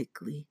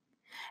authentically.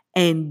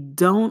 And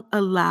don't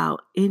allow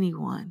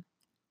anyone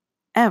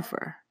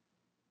ever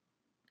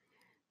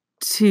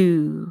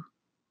to,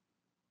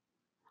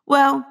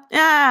 well,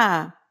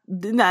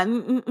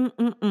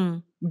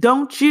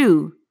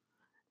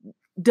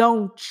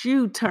 don't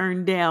you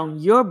turn down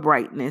your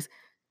brightness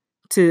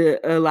to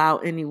allow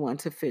anyone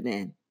to fit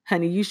in.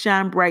 Honey, you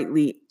shine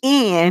brightly.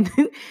 And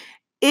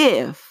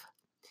if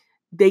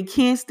they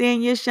can't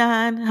stand your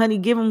shine, honey,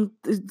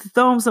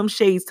 throw them some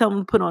shades. Tell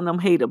them to put on them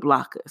hater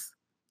blockers.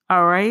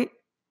 All right?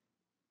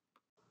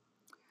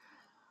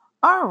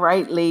 All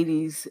right,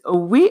 ladies,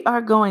 we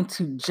are going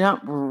to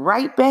jump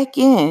right back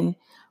in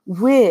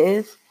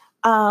with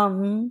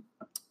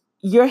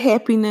your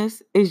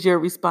happiness is your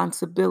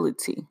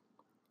responsibility.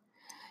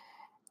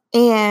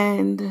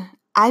 And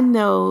I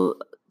know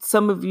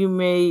some of you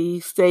may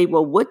say,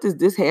 well, what does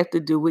this have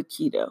to do with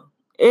keto?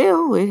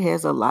 Ew, it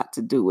has a lot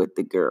to do with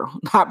the girl.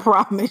 I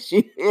promise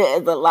you, it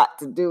has a lot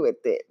to do with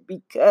it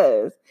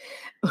because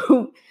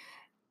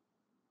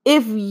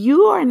if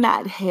you are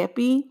not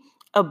happy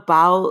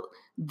about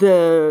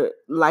the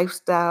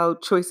lifestyle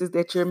choices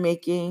that you're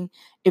making,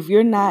 if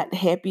you're not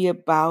happy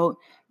about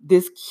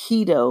this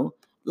keto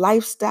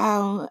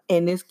lifestyle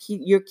and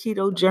your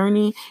keto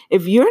journey,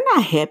 if you're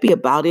not happy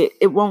about it,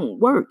 it won't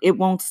work. It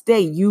won't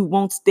stay. You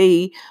won't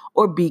stay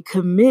or be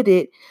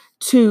committed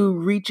to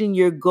reaching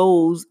your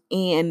goals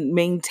and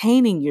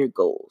maintaining your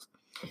goals.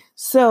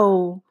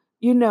 So,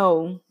 you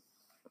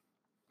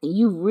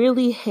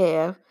really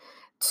have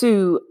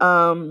to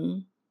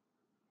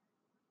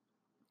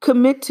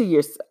commit to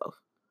yourself.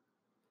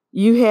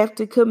 You have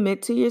to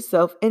commit to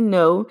yourself and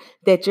know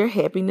that your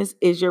happiness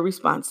is your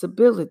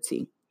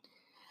responsibility.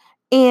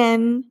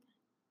 And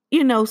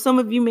some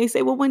of you may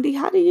say, "Well, Wendy,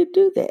 how do you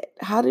do that?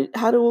 How do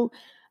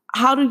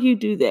you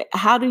do that?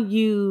 How do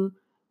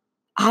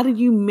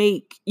you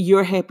make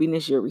your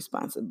happiness your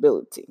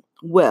responsibility?"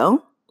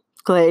 Well,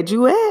 glad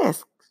you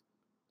asked.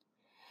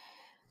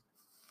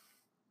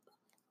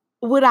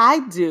 What I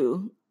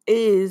do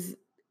is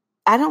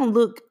I don't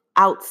look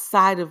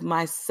outside of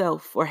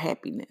myself for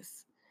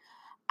happiness.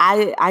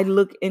 I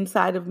look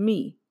inside of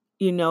me.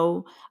 You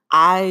know,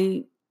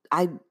 I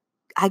I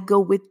I go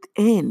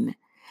within.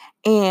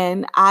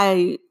 And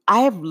I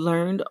have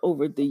learned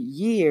over the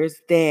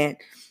years that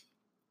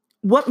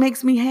what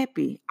makes me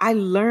happy. I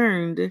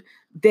learned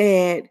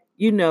that,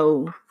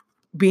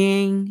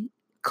 being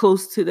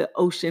close to the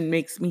ocean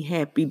makes me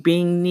happy.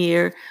 Being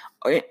near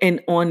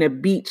and on a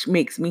beach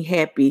makes me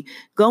happy.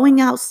 Going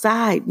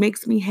outside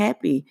makes me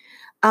happy.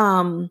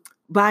 Um,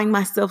 Buying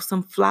myself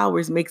some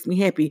flowers makes me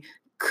happy.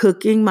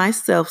 Cooking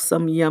myself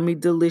some yummy,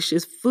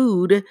 delicious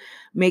food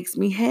makes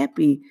me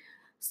happy.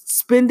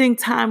 Spending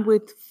time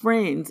with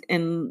friends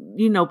and,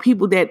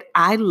 people that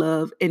I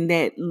love and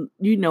that,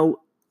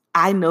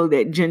 I know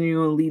that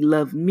genuinely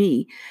love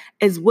me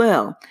as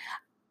well,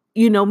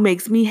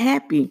 makes me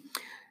happy.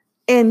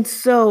 And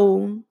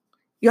so,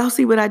 y'all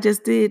see what I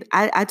just did?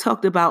 I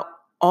talked about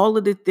all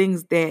of the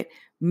things that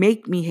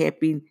make me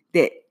happy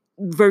that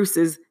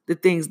versus the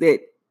things that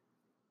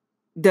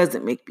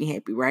doesn't make me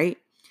happy, right?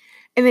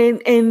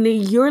 And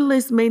your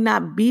list may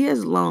not be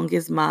as long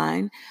as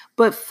mine,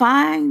 but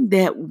find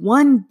that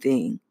one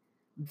thing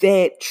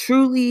that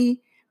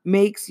truly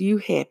makes you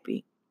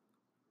happy.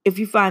 If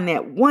you find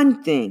that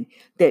one thing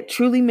that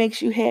truly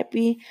makes you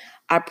happy,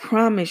 I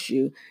promise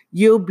you,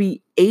 you'll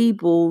be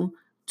able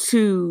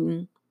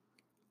to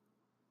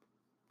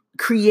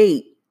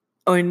create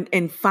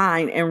and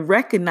find and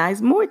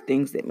recognize more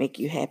things that make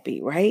you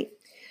happy, right?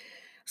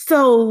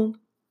 So,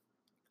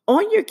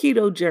 on your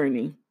keto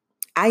journey,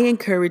 I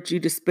encourage you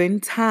to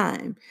spend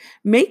time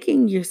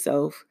making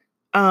yourself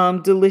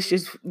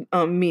delicious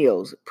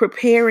meals,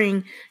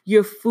 preparing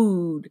your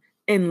food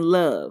in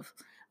love,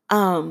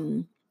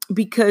 um,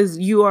 because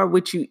you are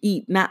what you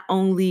eat. Not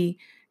only,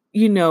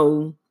 you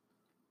know,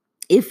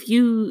 if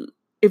you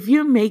if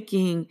you're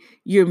making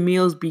your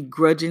meals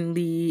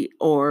begrudgingly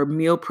or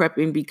meal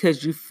prepping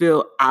because you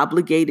feel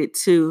obligated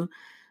to,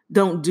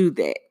 don't do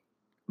that,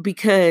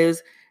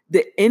 because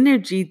the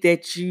energy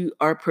that you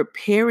are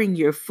preparing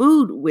your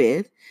food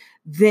with,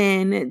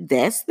 then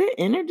that's the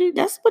energy,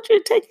 that's what you're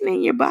taking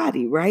in your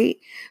body, right?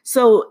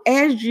 So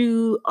as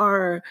you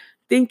are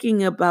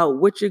thinking about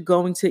what you're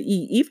going to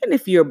eat, even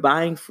if you're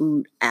buying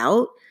food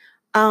out,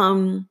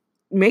 um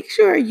make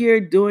sure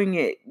you're doing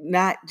it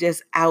not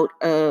just out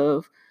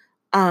of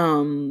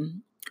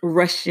um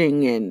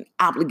rushing and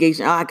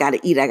obligation. Oh, I gotta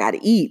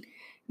eat.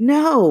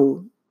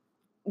 No,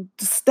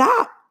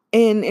 stop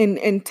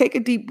and take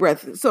a deep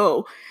breath.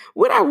 So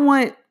what I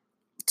want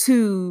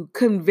to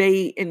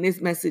convey in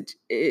this message,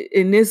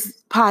 in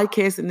this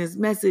podcast, in this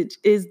message,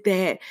 is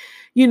that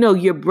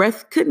your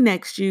breath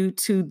connects you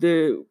to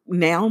the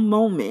now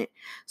moment.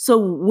 So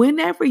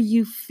whenever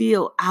you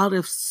feel out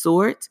of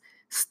sorts,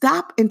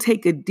 stop and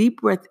take a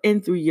deep breath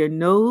in through your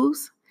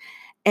nose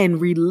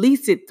and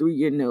release it through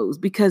your nose,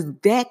 because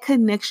that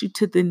connects you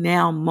to the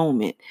now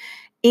moment.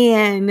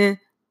 And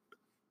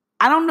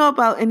I don't know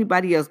about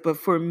anybody else, but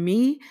for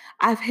me,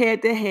 I've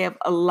had to have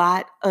a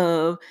lot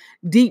of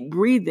deep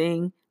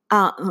breathing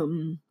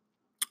on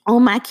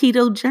my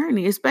keto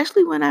journey,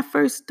 especially when I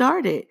first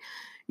started,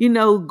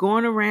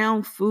 going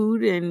around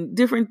food and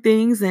different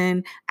things.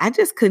 And I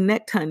just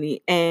connect,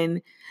 honey,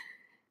 and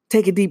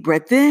take a deep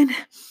breath in,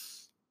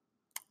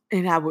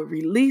 and I would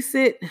release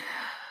it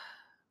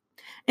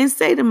and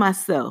say to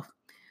myself,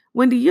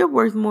 Wendy, you're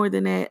worth more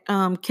than that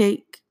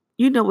cake.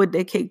 You know what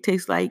that cake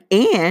tastes like.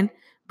 And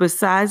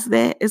besides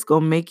that, it's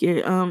gonna make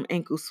your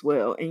ankles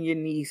swell and your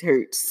knees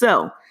hurt.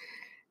 So,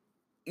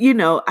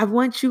 I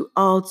want you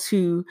all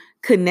to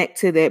connect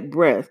to that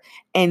breath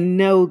and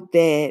know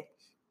that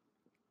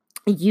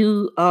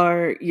you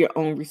are your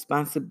own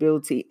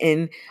responsibility,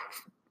 and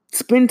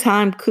spend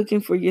time cooking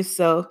for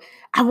yourself.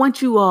 I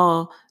want you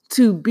all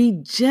to be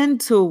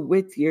gentle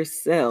with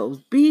yourselves.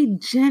 Be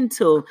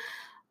gentle.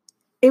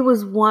 It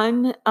was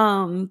one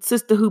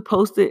sister who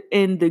posted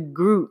in the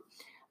group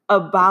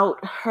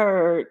about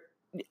her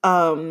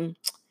um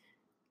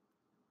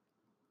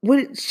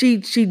she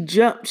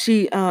jumped,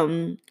 she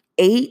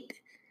ate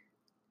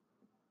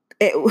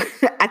it.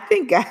 I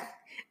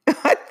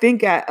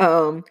think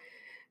I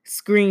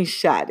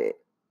screenshot it.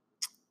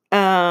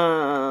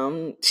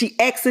 She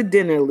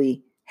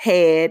accidentally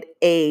had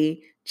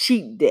a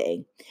cheat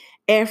day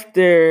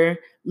after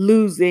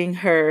losing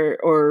her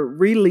or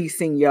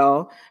releasing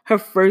y'all her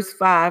first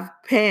 5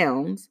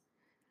 pounds.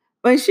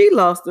 When she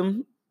lost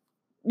them,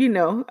 I'm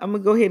going to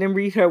go ahead and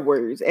read her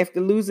words. After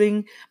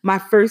losing my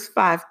first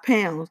 5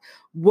 pounds,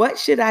 what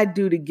should I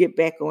do to get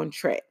back on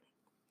track?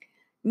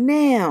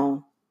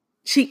 Now,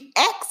 she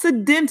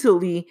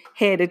accidentally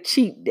had a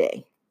cheat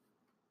day.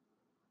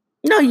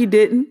 No, you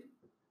didn't.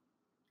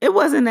 It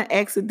wasn't an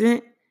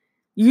accident.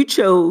 You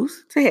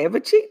chose to have a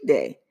cheat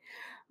day.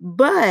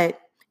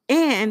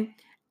 And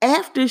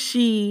after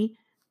she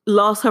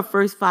lost her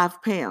first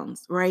 5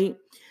 pounds, right?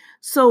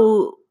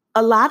 So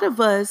a lot of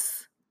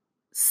us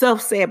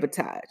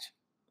self-sabotage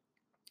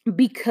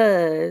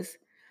because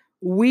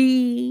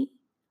we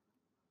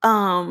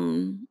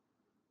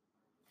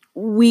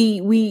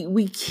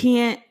we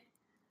can't,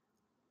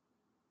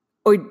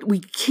 or we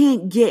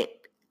can't get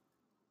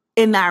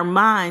in our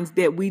minds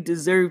that we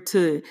deserve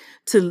to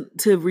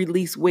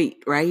release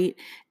weight, right?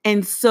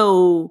 And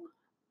so,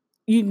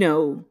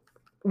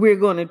 we're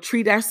going to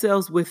treat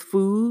ourselves with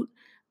food,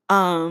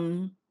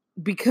 um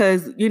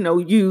because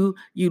you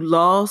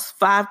lost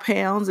 5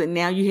 pounds and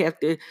now you have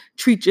to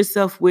treat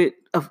yourself with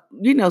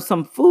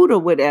some food or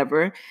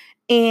whatever,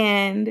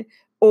 and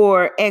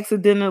or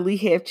accidentally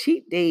have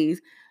cheat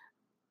days.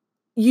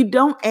 You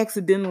don't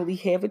accidentally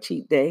have a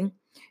cheat day.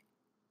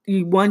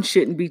 One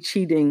shouldn't be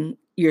cheating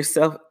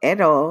yourself at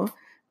all.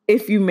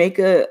 If you make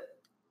a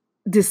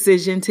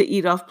decision to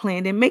eat off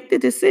plan, then make the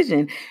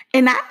decision.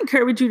 And I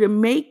encourage you to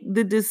make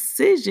the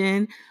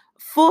decision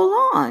full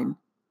on.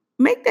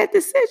 Make that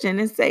decision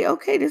and say,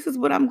 okay, this is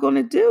what I'm going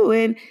to do,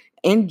 and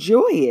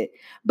enjoy it.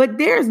 But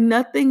there's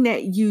nothing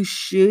that you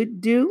should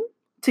do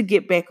to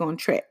get back on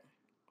track.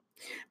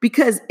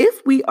 Because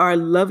if we are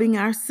loving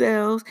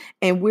ourselves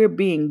and we're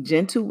being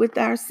gentle with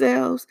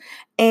ourselves,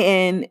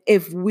 and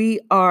if we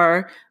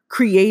are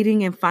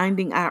creating and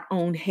finding our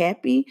own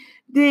happy,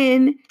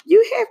 then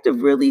you have to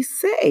really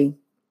say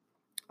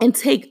and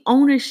take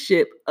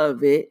ownership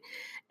of it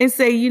and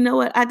say, you know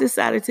what, I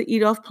decided to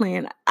eat off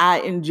plan.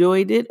 I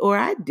enjoyed it or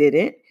I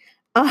didn't.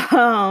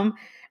 Um,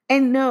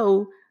 and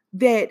know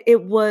that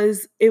it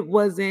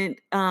wasn't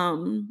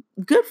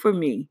good for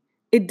me.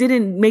 It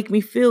didn't make me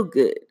feel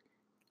good.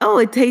 Oh,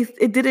 it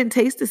didn't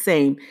taste the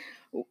same.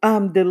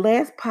 The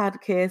last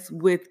podcast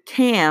with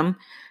Cam,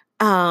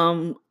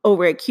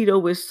 over at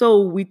Keto with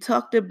Soul, we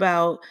talked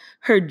about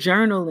her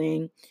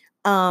journaling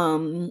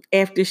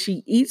after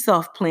she eats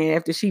off plan,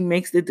 after she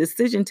makes the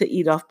decision to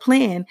eat off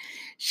plan.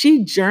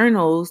 She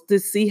journals to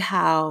see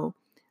how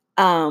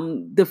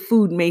the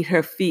food made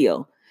her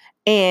feel.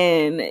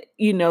 And,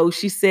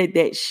 she said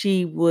that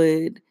she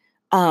would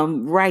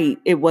write,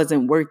 it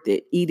wasn't worth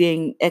it.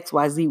 Eating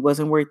XYZ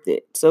wasn't worth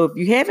it. So if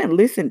you haven't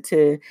listened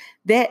to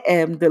that,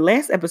 the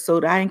last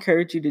episode, I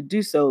encourage you to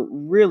do so.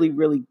 Really,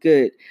 really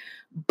good.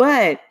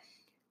 But,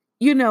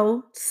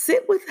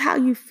 sit with how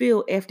you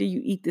feel after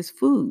you eat this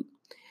food.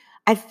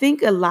 I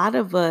think a lot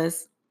of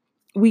us,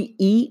 we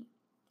eat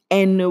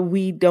and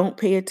we don't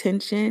pay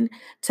attention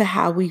to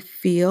how we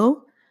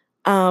feel,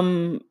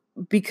 um,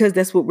 because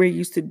that's what we're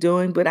used to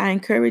doing. But I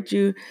encourage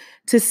you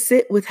to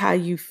sit with how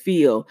you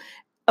feel,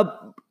 uh,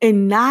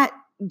 and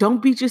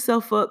don't beat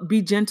yourself up.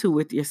 Be gentle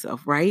with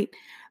yourself, right?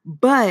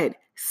 But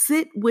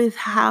sit with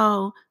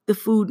how the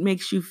food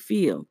makes you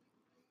feel.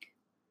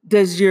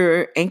 Does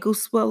your ankle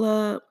swell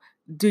up?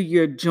 Do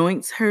your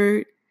joints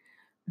hurt?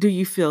 Do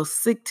you feel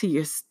sick to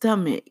your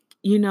stomach?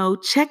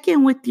 Check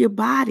in with your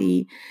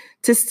body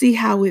to see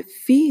how it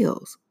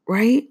feels,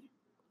 right?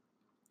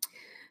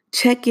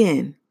 Check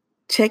in,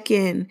 check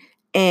in,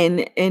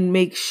 and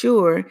make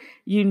sure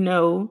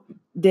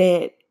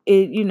that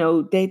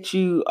that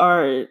you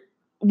are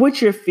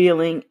what you're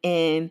feeling,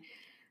 and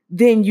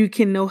then you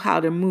can know how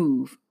to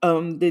move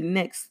the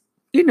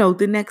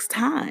next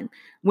time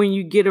when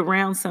you get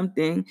around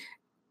something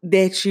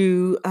that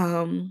you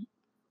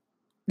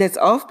that's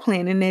off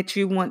plan and that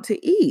you want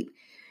to eat.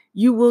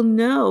 You will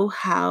know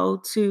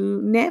how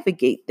to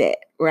navigate that,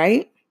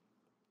 right?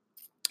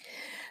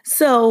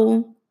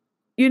 So,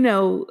 you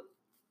know,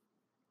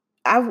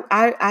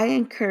 I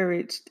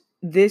encouraged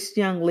this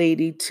young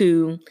lady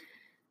to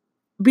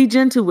be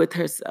gentle with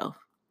herself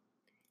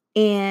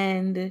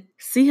and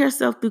see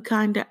herself through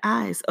kinder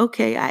eyes.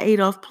 Okay, I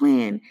ate off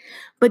plan,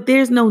 but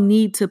there's no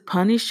need to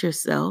punish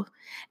yourself.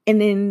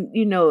 And then,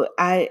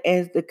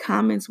 as the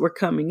comments were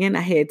coming in,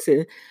 I had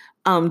to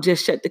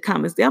just shut the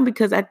comments down,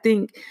 because I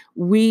think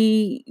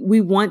we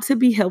want to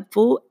be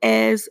helpful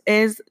as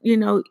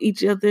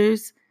each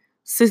other's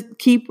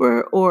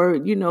keeper, or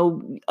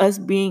us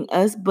being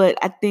us. But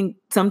I think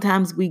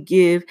sometimes we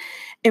give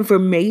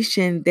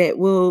information that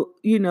will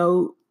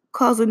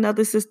cause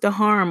another sister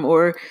harm,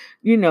 or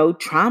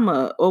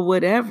trauma or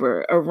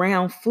whatever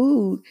around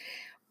food.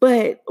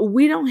 But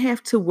we don't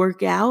have to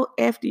work out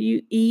after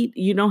you eat.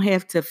 You don't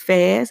have to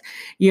fast.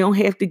 You don't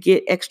have to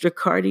get extra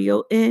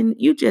cardio in.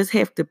 You just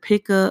have to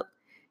pick up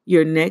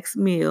your next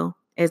meal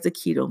as a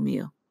keto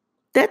meal.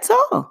 That's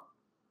all.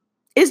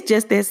 It's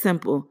just that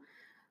simple.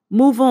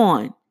 Move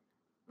on.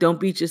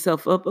 Don't beat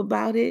yourself up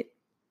about it.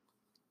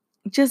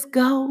 just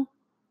go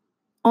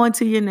on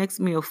to your next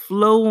meal,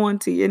 flow on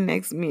to your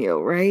next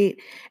meal, right?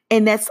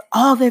 And that's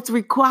all that's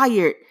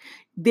required.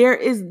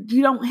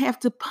 You don't have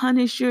to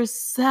punish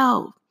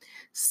yourself.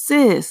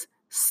 Sis,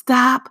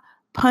 stop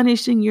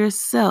punishing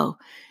yourself.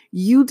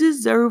 You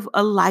deserve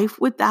a life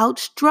without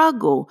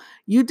struggle.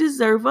 You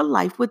deserve a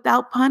life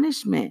without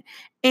punishment.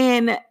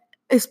 And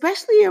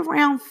especially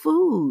around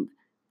food,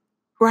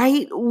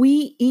 right?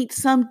 We eat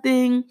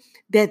something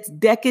that's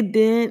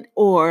decadent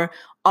or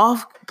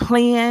off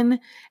plan,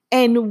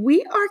 and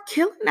we are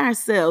killing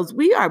ourselves.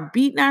 We are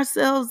beating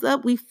ourselves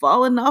up. We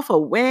falling off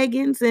of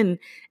wagons and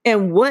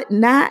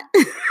whatnot.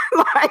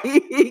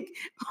 like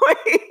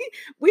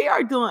we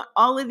are doing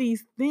all of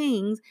these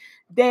things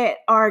that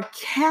are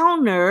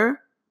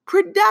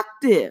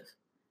counterproductive.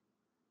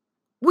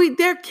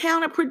 They're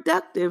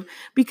counterproductive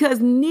because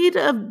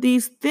neither of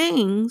these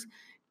things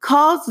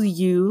cause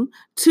you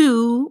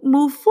to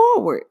move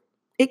forward.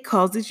 It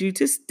causes you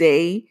to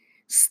stay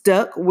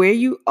stuck where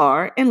you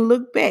are and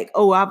look back.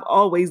 Oh, I've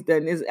always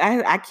done this.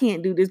 I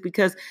can't do this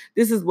because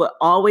this is what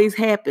always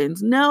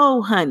happens.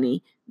 No,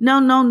 honey. No,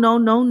 no, no,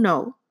 no,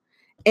 no.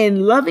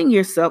 And loving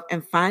yourself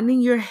and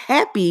finding you're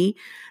happy,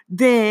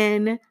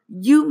 then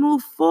you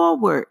move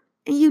forward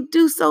and you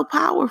do so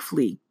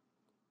powerfully.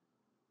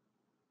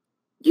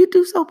 You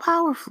do so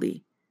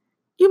powerfully.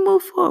 You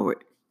move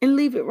forward and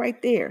leave it right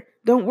there.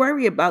 Don't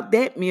worry about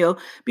that meal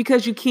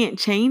because you can't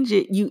change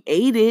it. You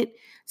ate it,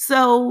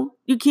 so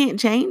you can't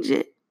change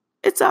it.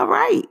 It's all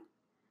right.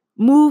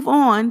 Move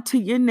on to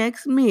your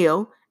next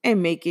meal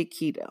and make it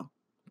keto.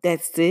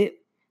 That's it.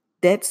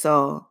 That's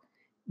all.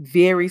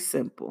 Very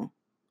simple,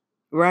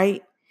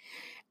 right?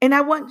 And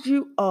I want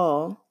you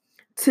all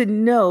to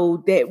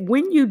know that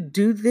when you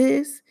do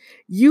this,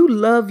 you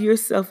love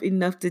yourself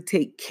enough to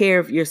take care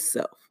of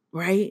yourself,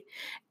 right?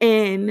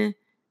 And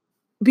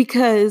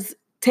because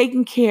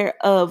taking care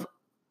of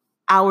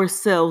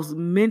ourselves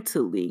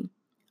mentally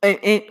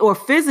or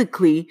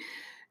physically,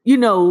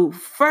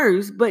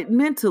 first, but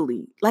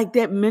mentally, like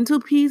that mental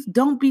piece,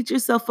 don't beat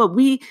yourself up.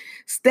 We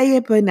stay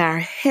up in our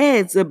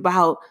heads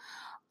about,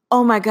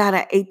 oh my God,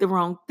 I ate the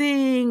wrong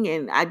thing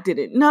and I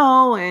didn't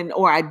know,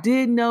 or I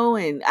did know,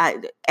 and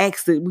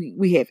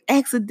we have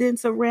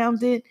accidents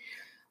around it.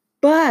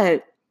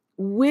 But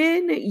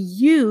when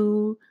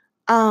you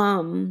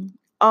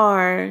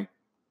are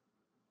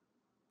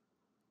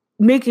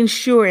making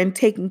sure and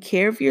taking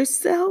care of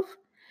yourself,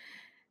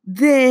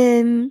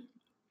 then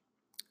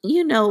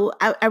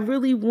I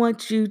really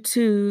want you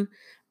to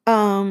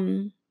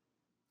um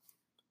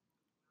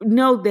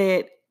know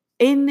that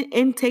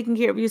in taking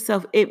care of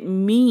yourself, it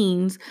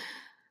means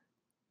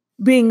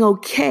being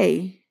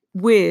okay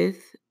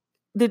with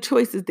the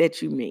choices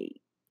that you made,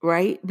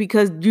 right?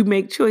 Because you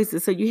make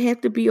choices. So you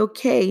have to be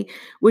okay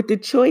with the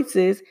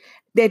choices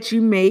that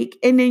you make,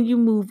 and then you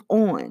move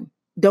on.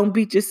 Don't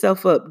beat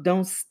yourself up.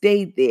 Don't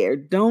stay there.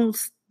 Don't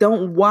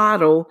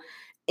waddle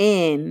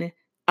in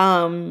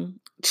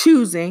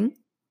choosing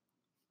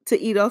to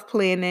eat off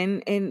plan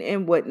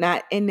and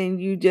whatnot. And then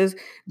you just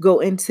go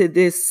into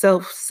this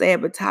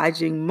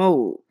self-sabotaging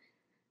mode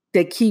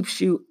that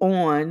keeps you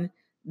on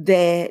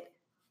that,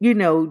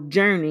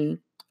 journey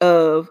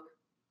of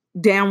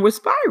downward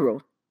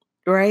spiral,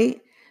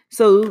 right?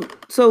 So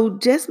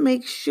just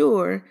make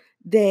sure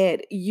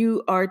that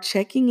you are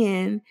checking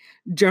in,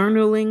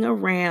 journaling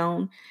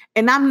around.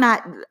 And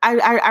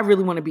I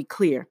really want to be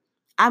clear.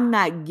 I'm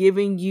not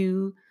giving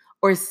you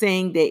or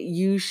saying that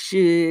you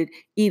should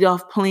eat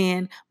off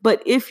plan,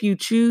 but if you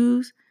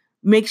choose,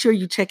 make sure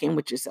you check in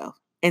with yourself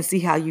and see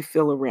how you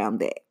feel around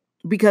that,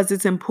 because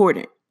it's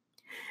important.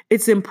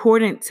 It's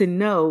important to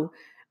know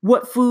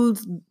what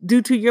foods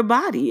do to your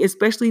body,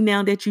 especially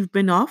now that you've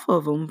been off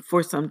of them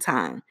for some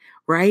time,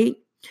 right?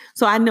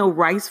 So I know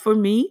rice for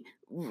me,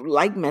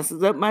 like,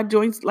 messes up my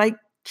joints like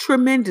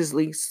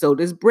tremendously. So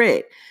does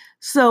bread.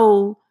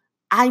 So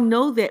I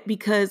know that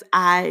because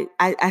I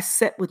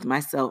sat with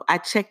myself. I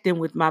checked in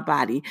with my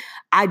body.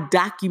 I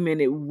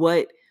documented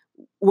what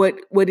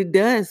it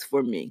does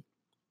for me,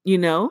 you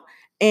know,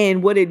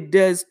 and what it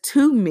does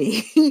to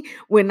me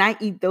when I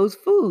eat those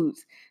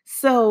foods.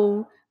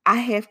 So I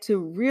have to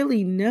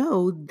really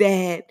know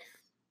that,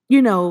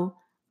 you know,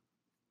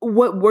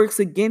 what works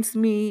against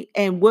me,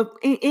 and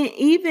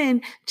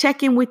even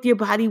check in with your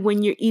body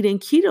when you're eating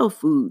keto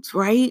foods,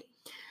 right?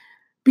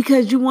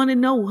 Because you want to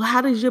know, how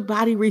does your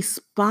body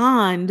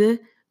respond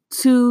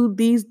to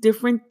these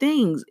different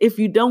things? If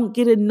you don't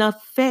get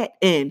enough fat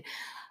in,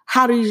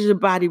 how does your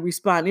body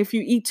respond? If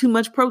you eat too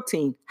much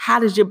protein, how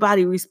does your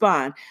body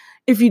respond?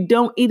 If you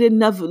don't eat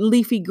enough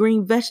leafy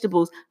green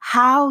vegetables,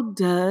 how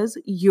does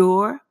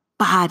your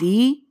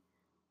body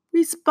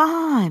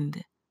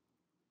respond?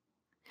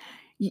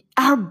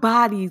 Our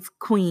bodies,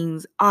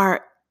 queens,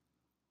 are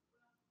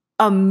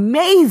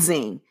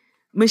amazing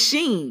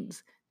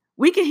machines.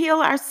 We can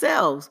heal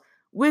ourselves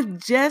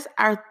with just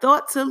our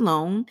thoughts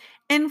alone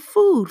and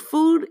food.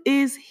 Food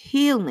is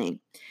healing.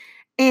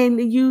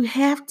 And you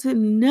have to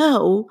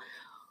know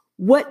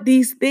what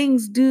these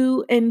things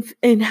do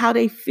and how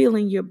they feel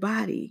in your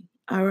body.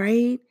 All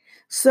right.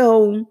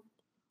 So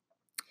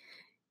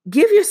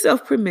Give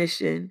yourself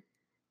permission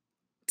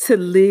to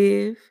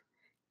live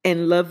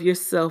and love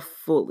yourself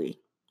fully,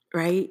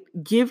 right?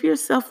 Give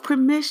yourself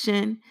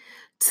permission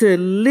to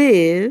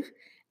live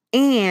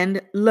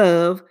and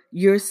love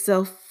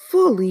yourself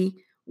fully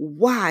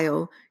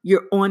while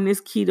you're on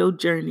this keto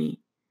journey,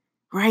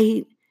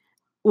 right?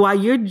 While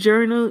you're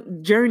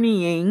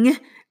journeying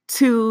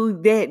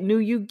to that new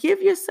you,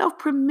 give yourself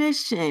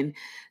permission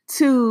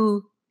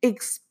to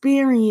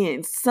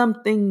experience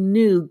something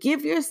new.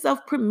 Give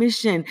yourself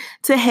permission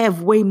to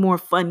have way more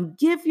fun.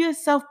 Give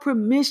yourself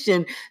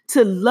permission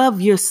to love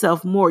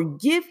yourself more.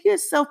 Give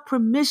yourself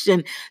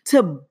permission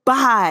to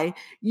buy,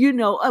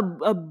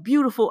 a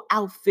beautiful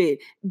outfit.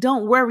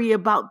 Don't worry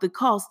about the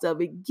cost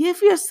of it.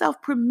 Give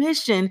yourself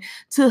permission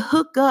to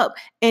hook up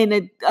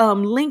and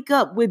link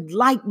up with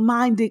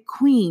like-minded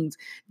queens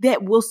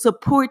that will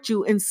support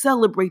you and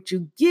celebrate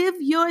you. Give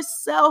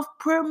yourself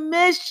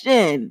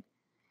permission.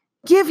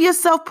 Give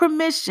yourself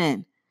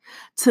permission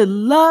to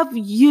love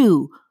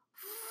you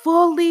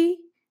fully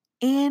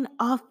and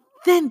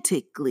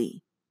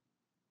authentically.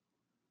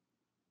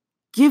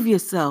 Give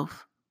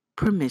yourself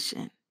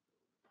permission.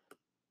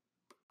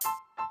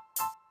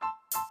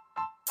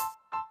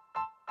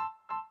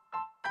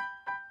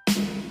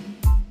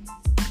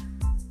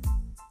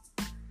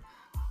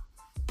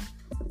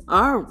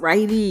 All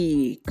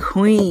righty,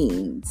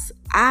 queens.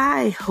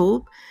 I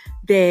hope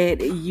that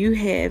you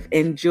have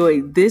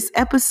enjoyed this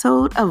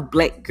episode of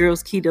Black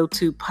Girls Keto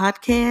 2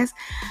 podcast.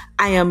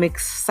 I am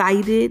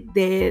excited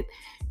that,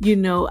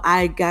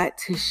 I got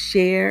to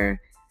share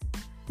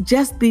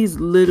just these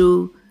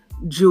little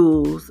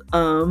jewels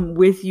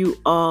with you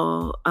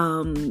all,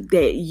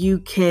 that you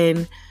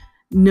can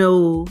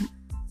know,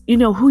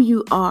 who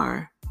you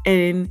are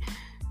and,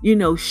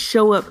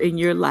 show up in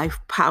your life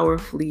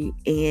powerfully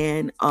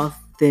and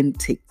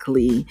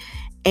authentically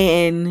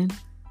and,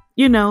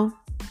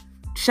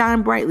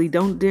 shine brightly.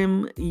 Don't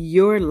dim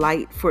your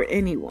light for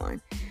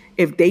anyone.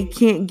 If they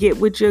can't get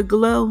with your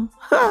glow,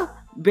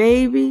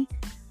 baby,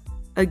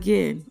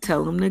 again,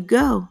 tell them to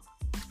go.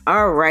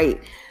 All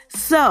right.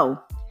 So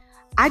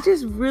I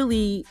just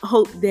really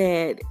hope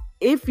that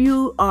if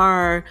you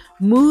are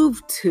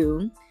moved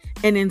to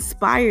and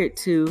inspired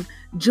to,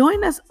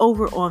 join us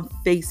over on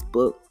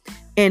Facebook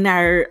in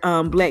our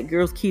Black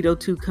Girls Keto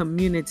 2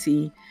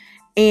 community.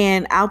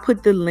 And I'll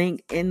put the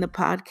link in the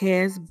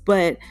podcast.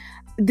 But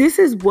this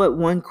is what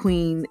one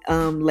queen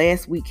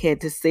last week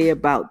had to say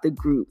about the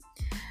group.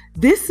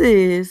 This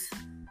is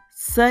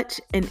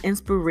such an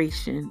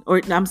inspiration.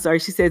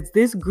 She says,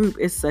 this group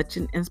is such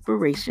an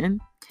inspiration.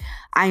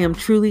 I am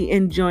truly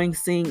enjoying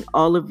seeing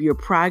all of your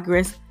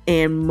progress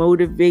and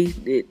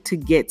motivated to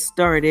get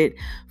started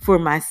for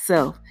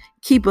myself.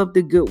 Keep up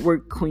the good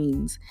work,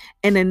 queens.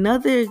 And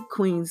another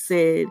queen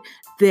said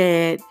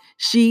that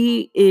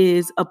she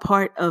is a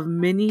part of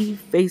many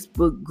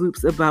Facebook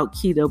groups about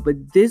keto, but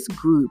this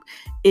group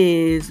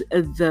is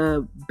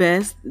the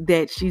best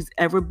that she's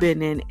ever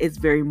been in. It's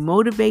very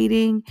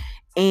motivating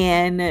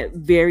and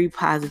very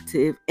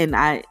positive, and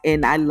I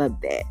love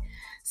that.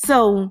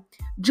 So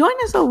join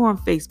us over on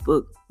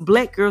Facebook,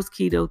 Black Girls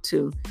Keto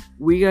 2.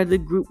 We are the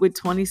group with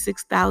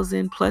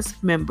 26,000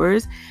 plus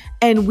members,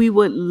 and we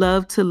would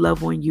love to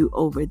love on you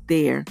over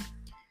there.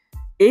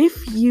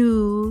 If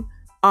you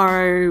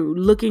are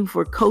looking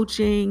for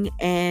coaching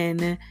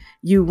and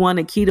you want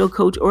a keto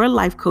coach or a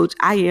life coach,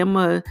 I am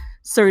a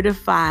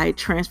certified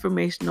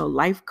transformational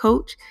life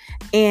coach,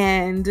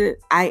 and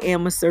I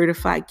am a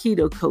certified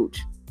keto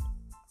coach.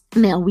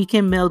 Now, we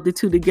can meld the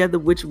two together,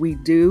 which we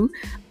do,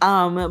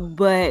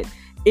 but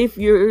if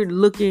you're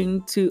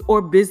looking to,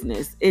 or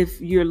business,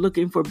 if you're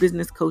looking for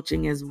business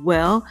coaching as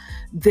well,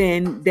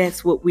 then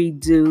that's what we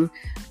do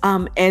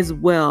as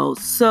well.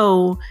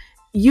 So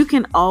you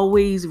can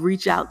always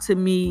reach out to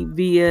me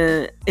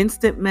via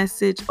instant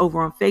message over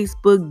on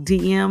Facebook,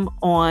 DM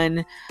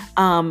on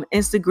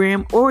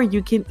Instagram, or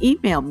you can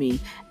email me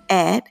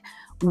at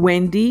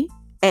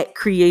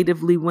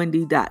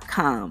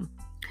wendy@creativelywendy.com.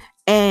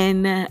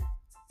 And,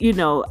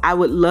 I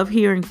would love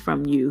hearing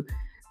from you.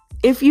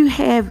 If you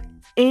have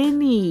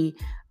any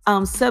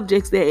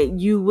subjects that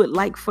you would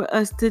like for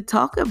us to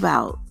talk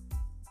about,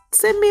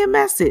 send me a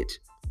message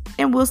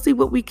and we'll see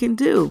what we can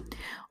do.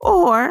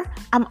 Or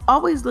I'm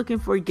always looking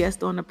for a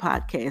guest on the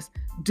podcast.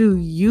 Do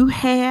you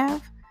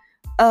have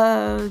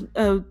a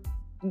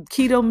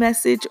keto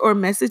message or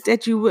message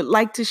that you would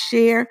like to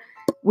share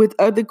with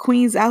other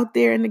queens out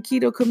there in the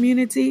keto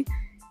community?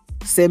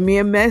 Send me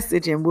a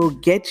message and we'll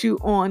get you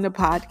on the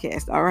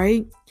podcast. All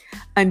right.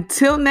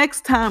 Until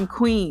next time,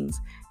 queens,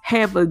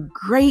 have a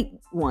great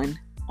one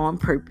on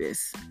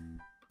purpose.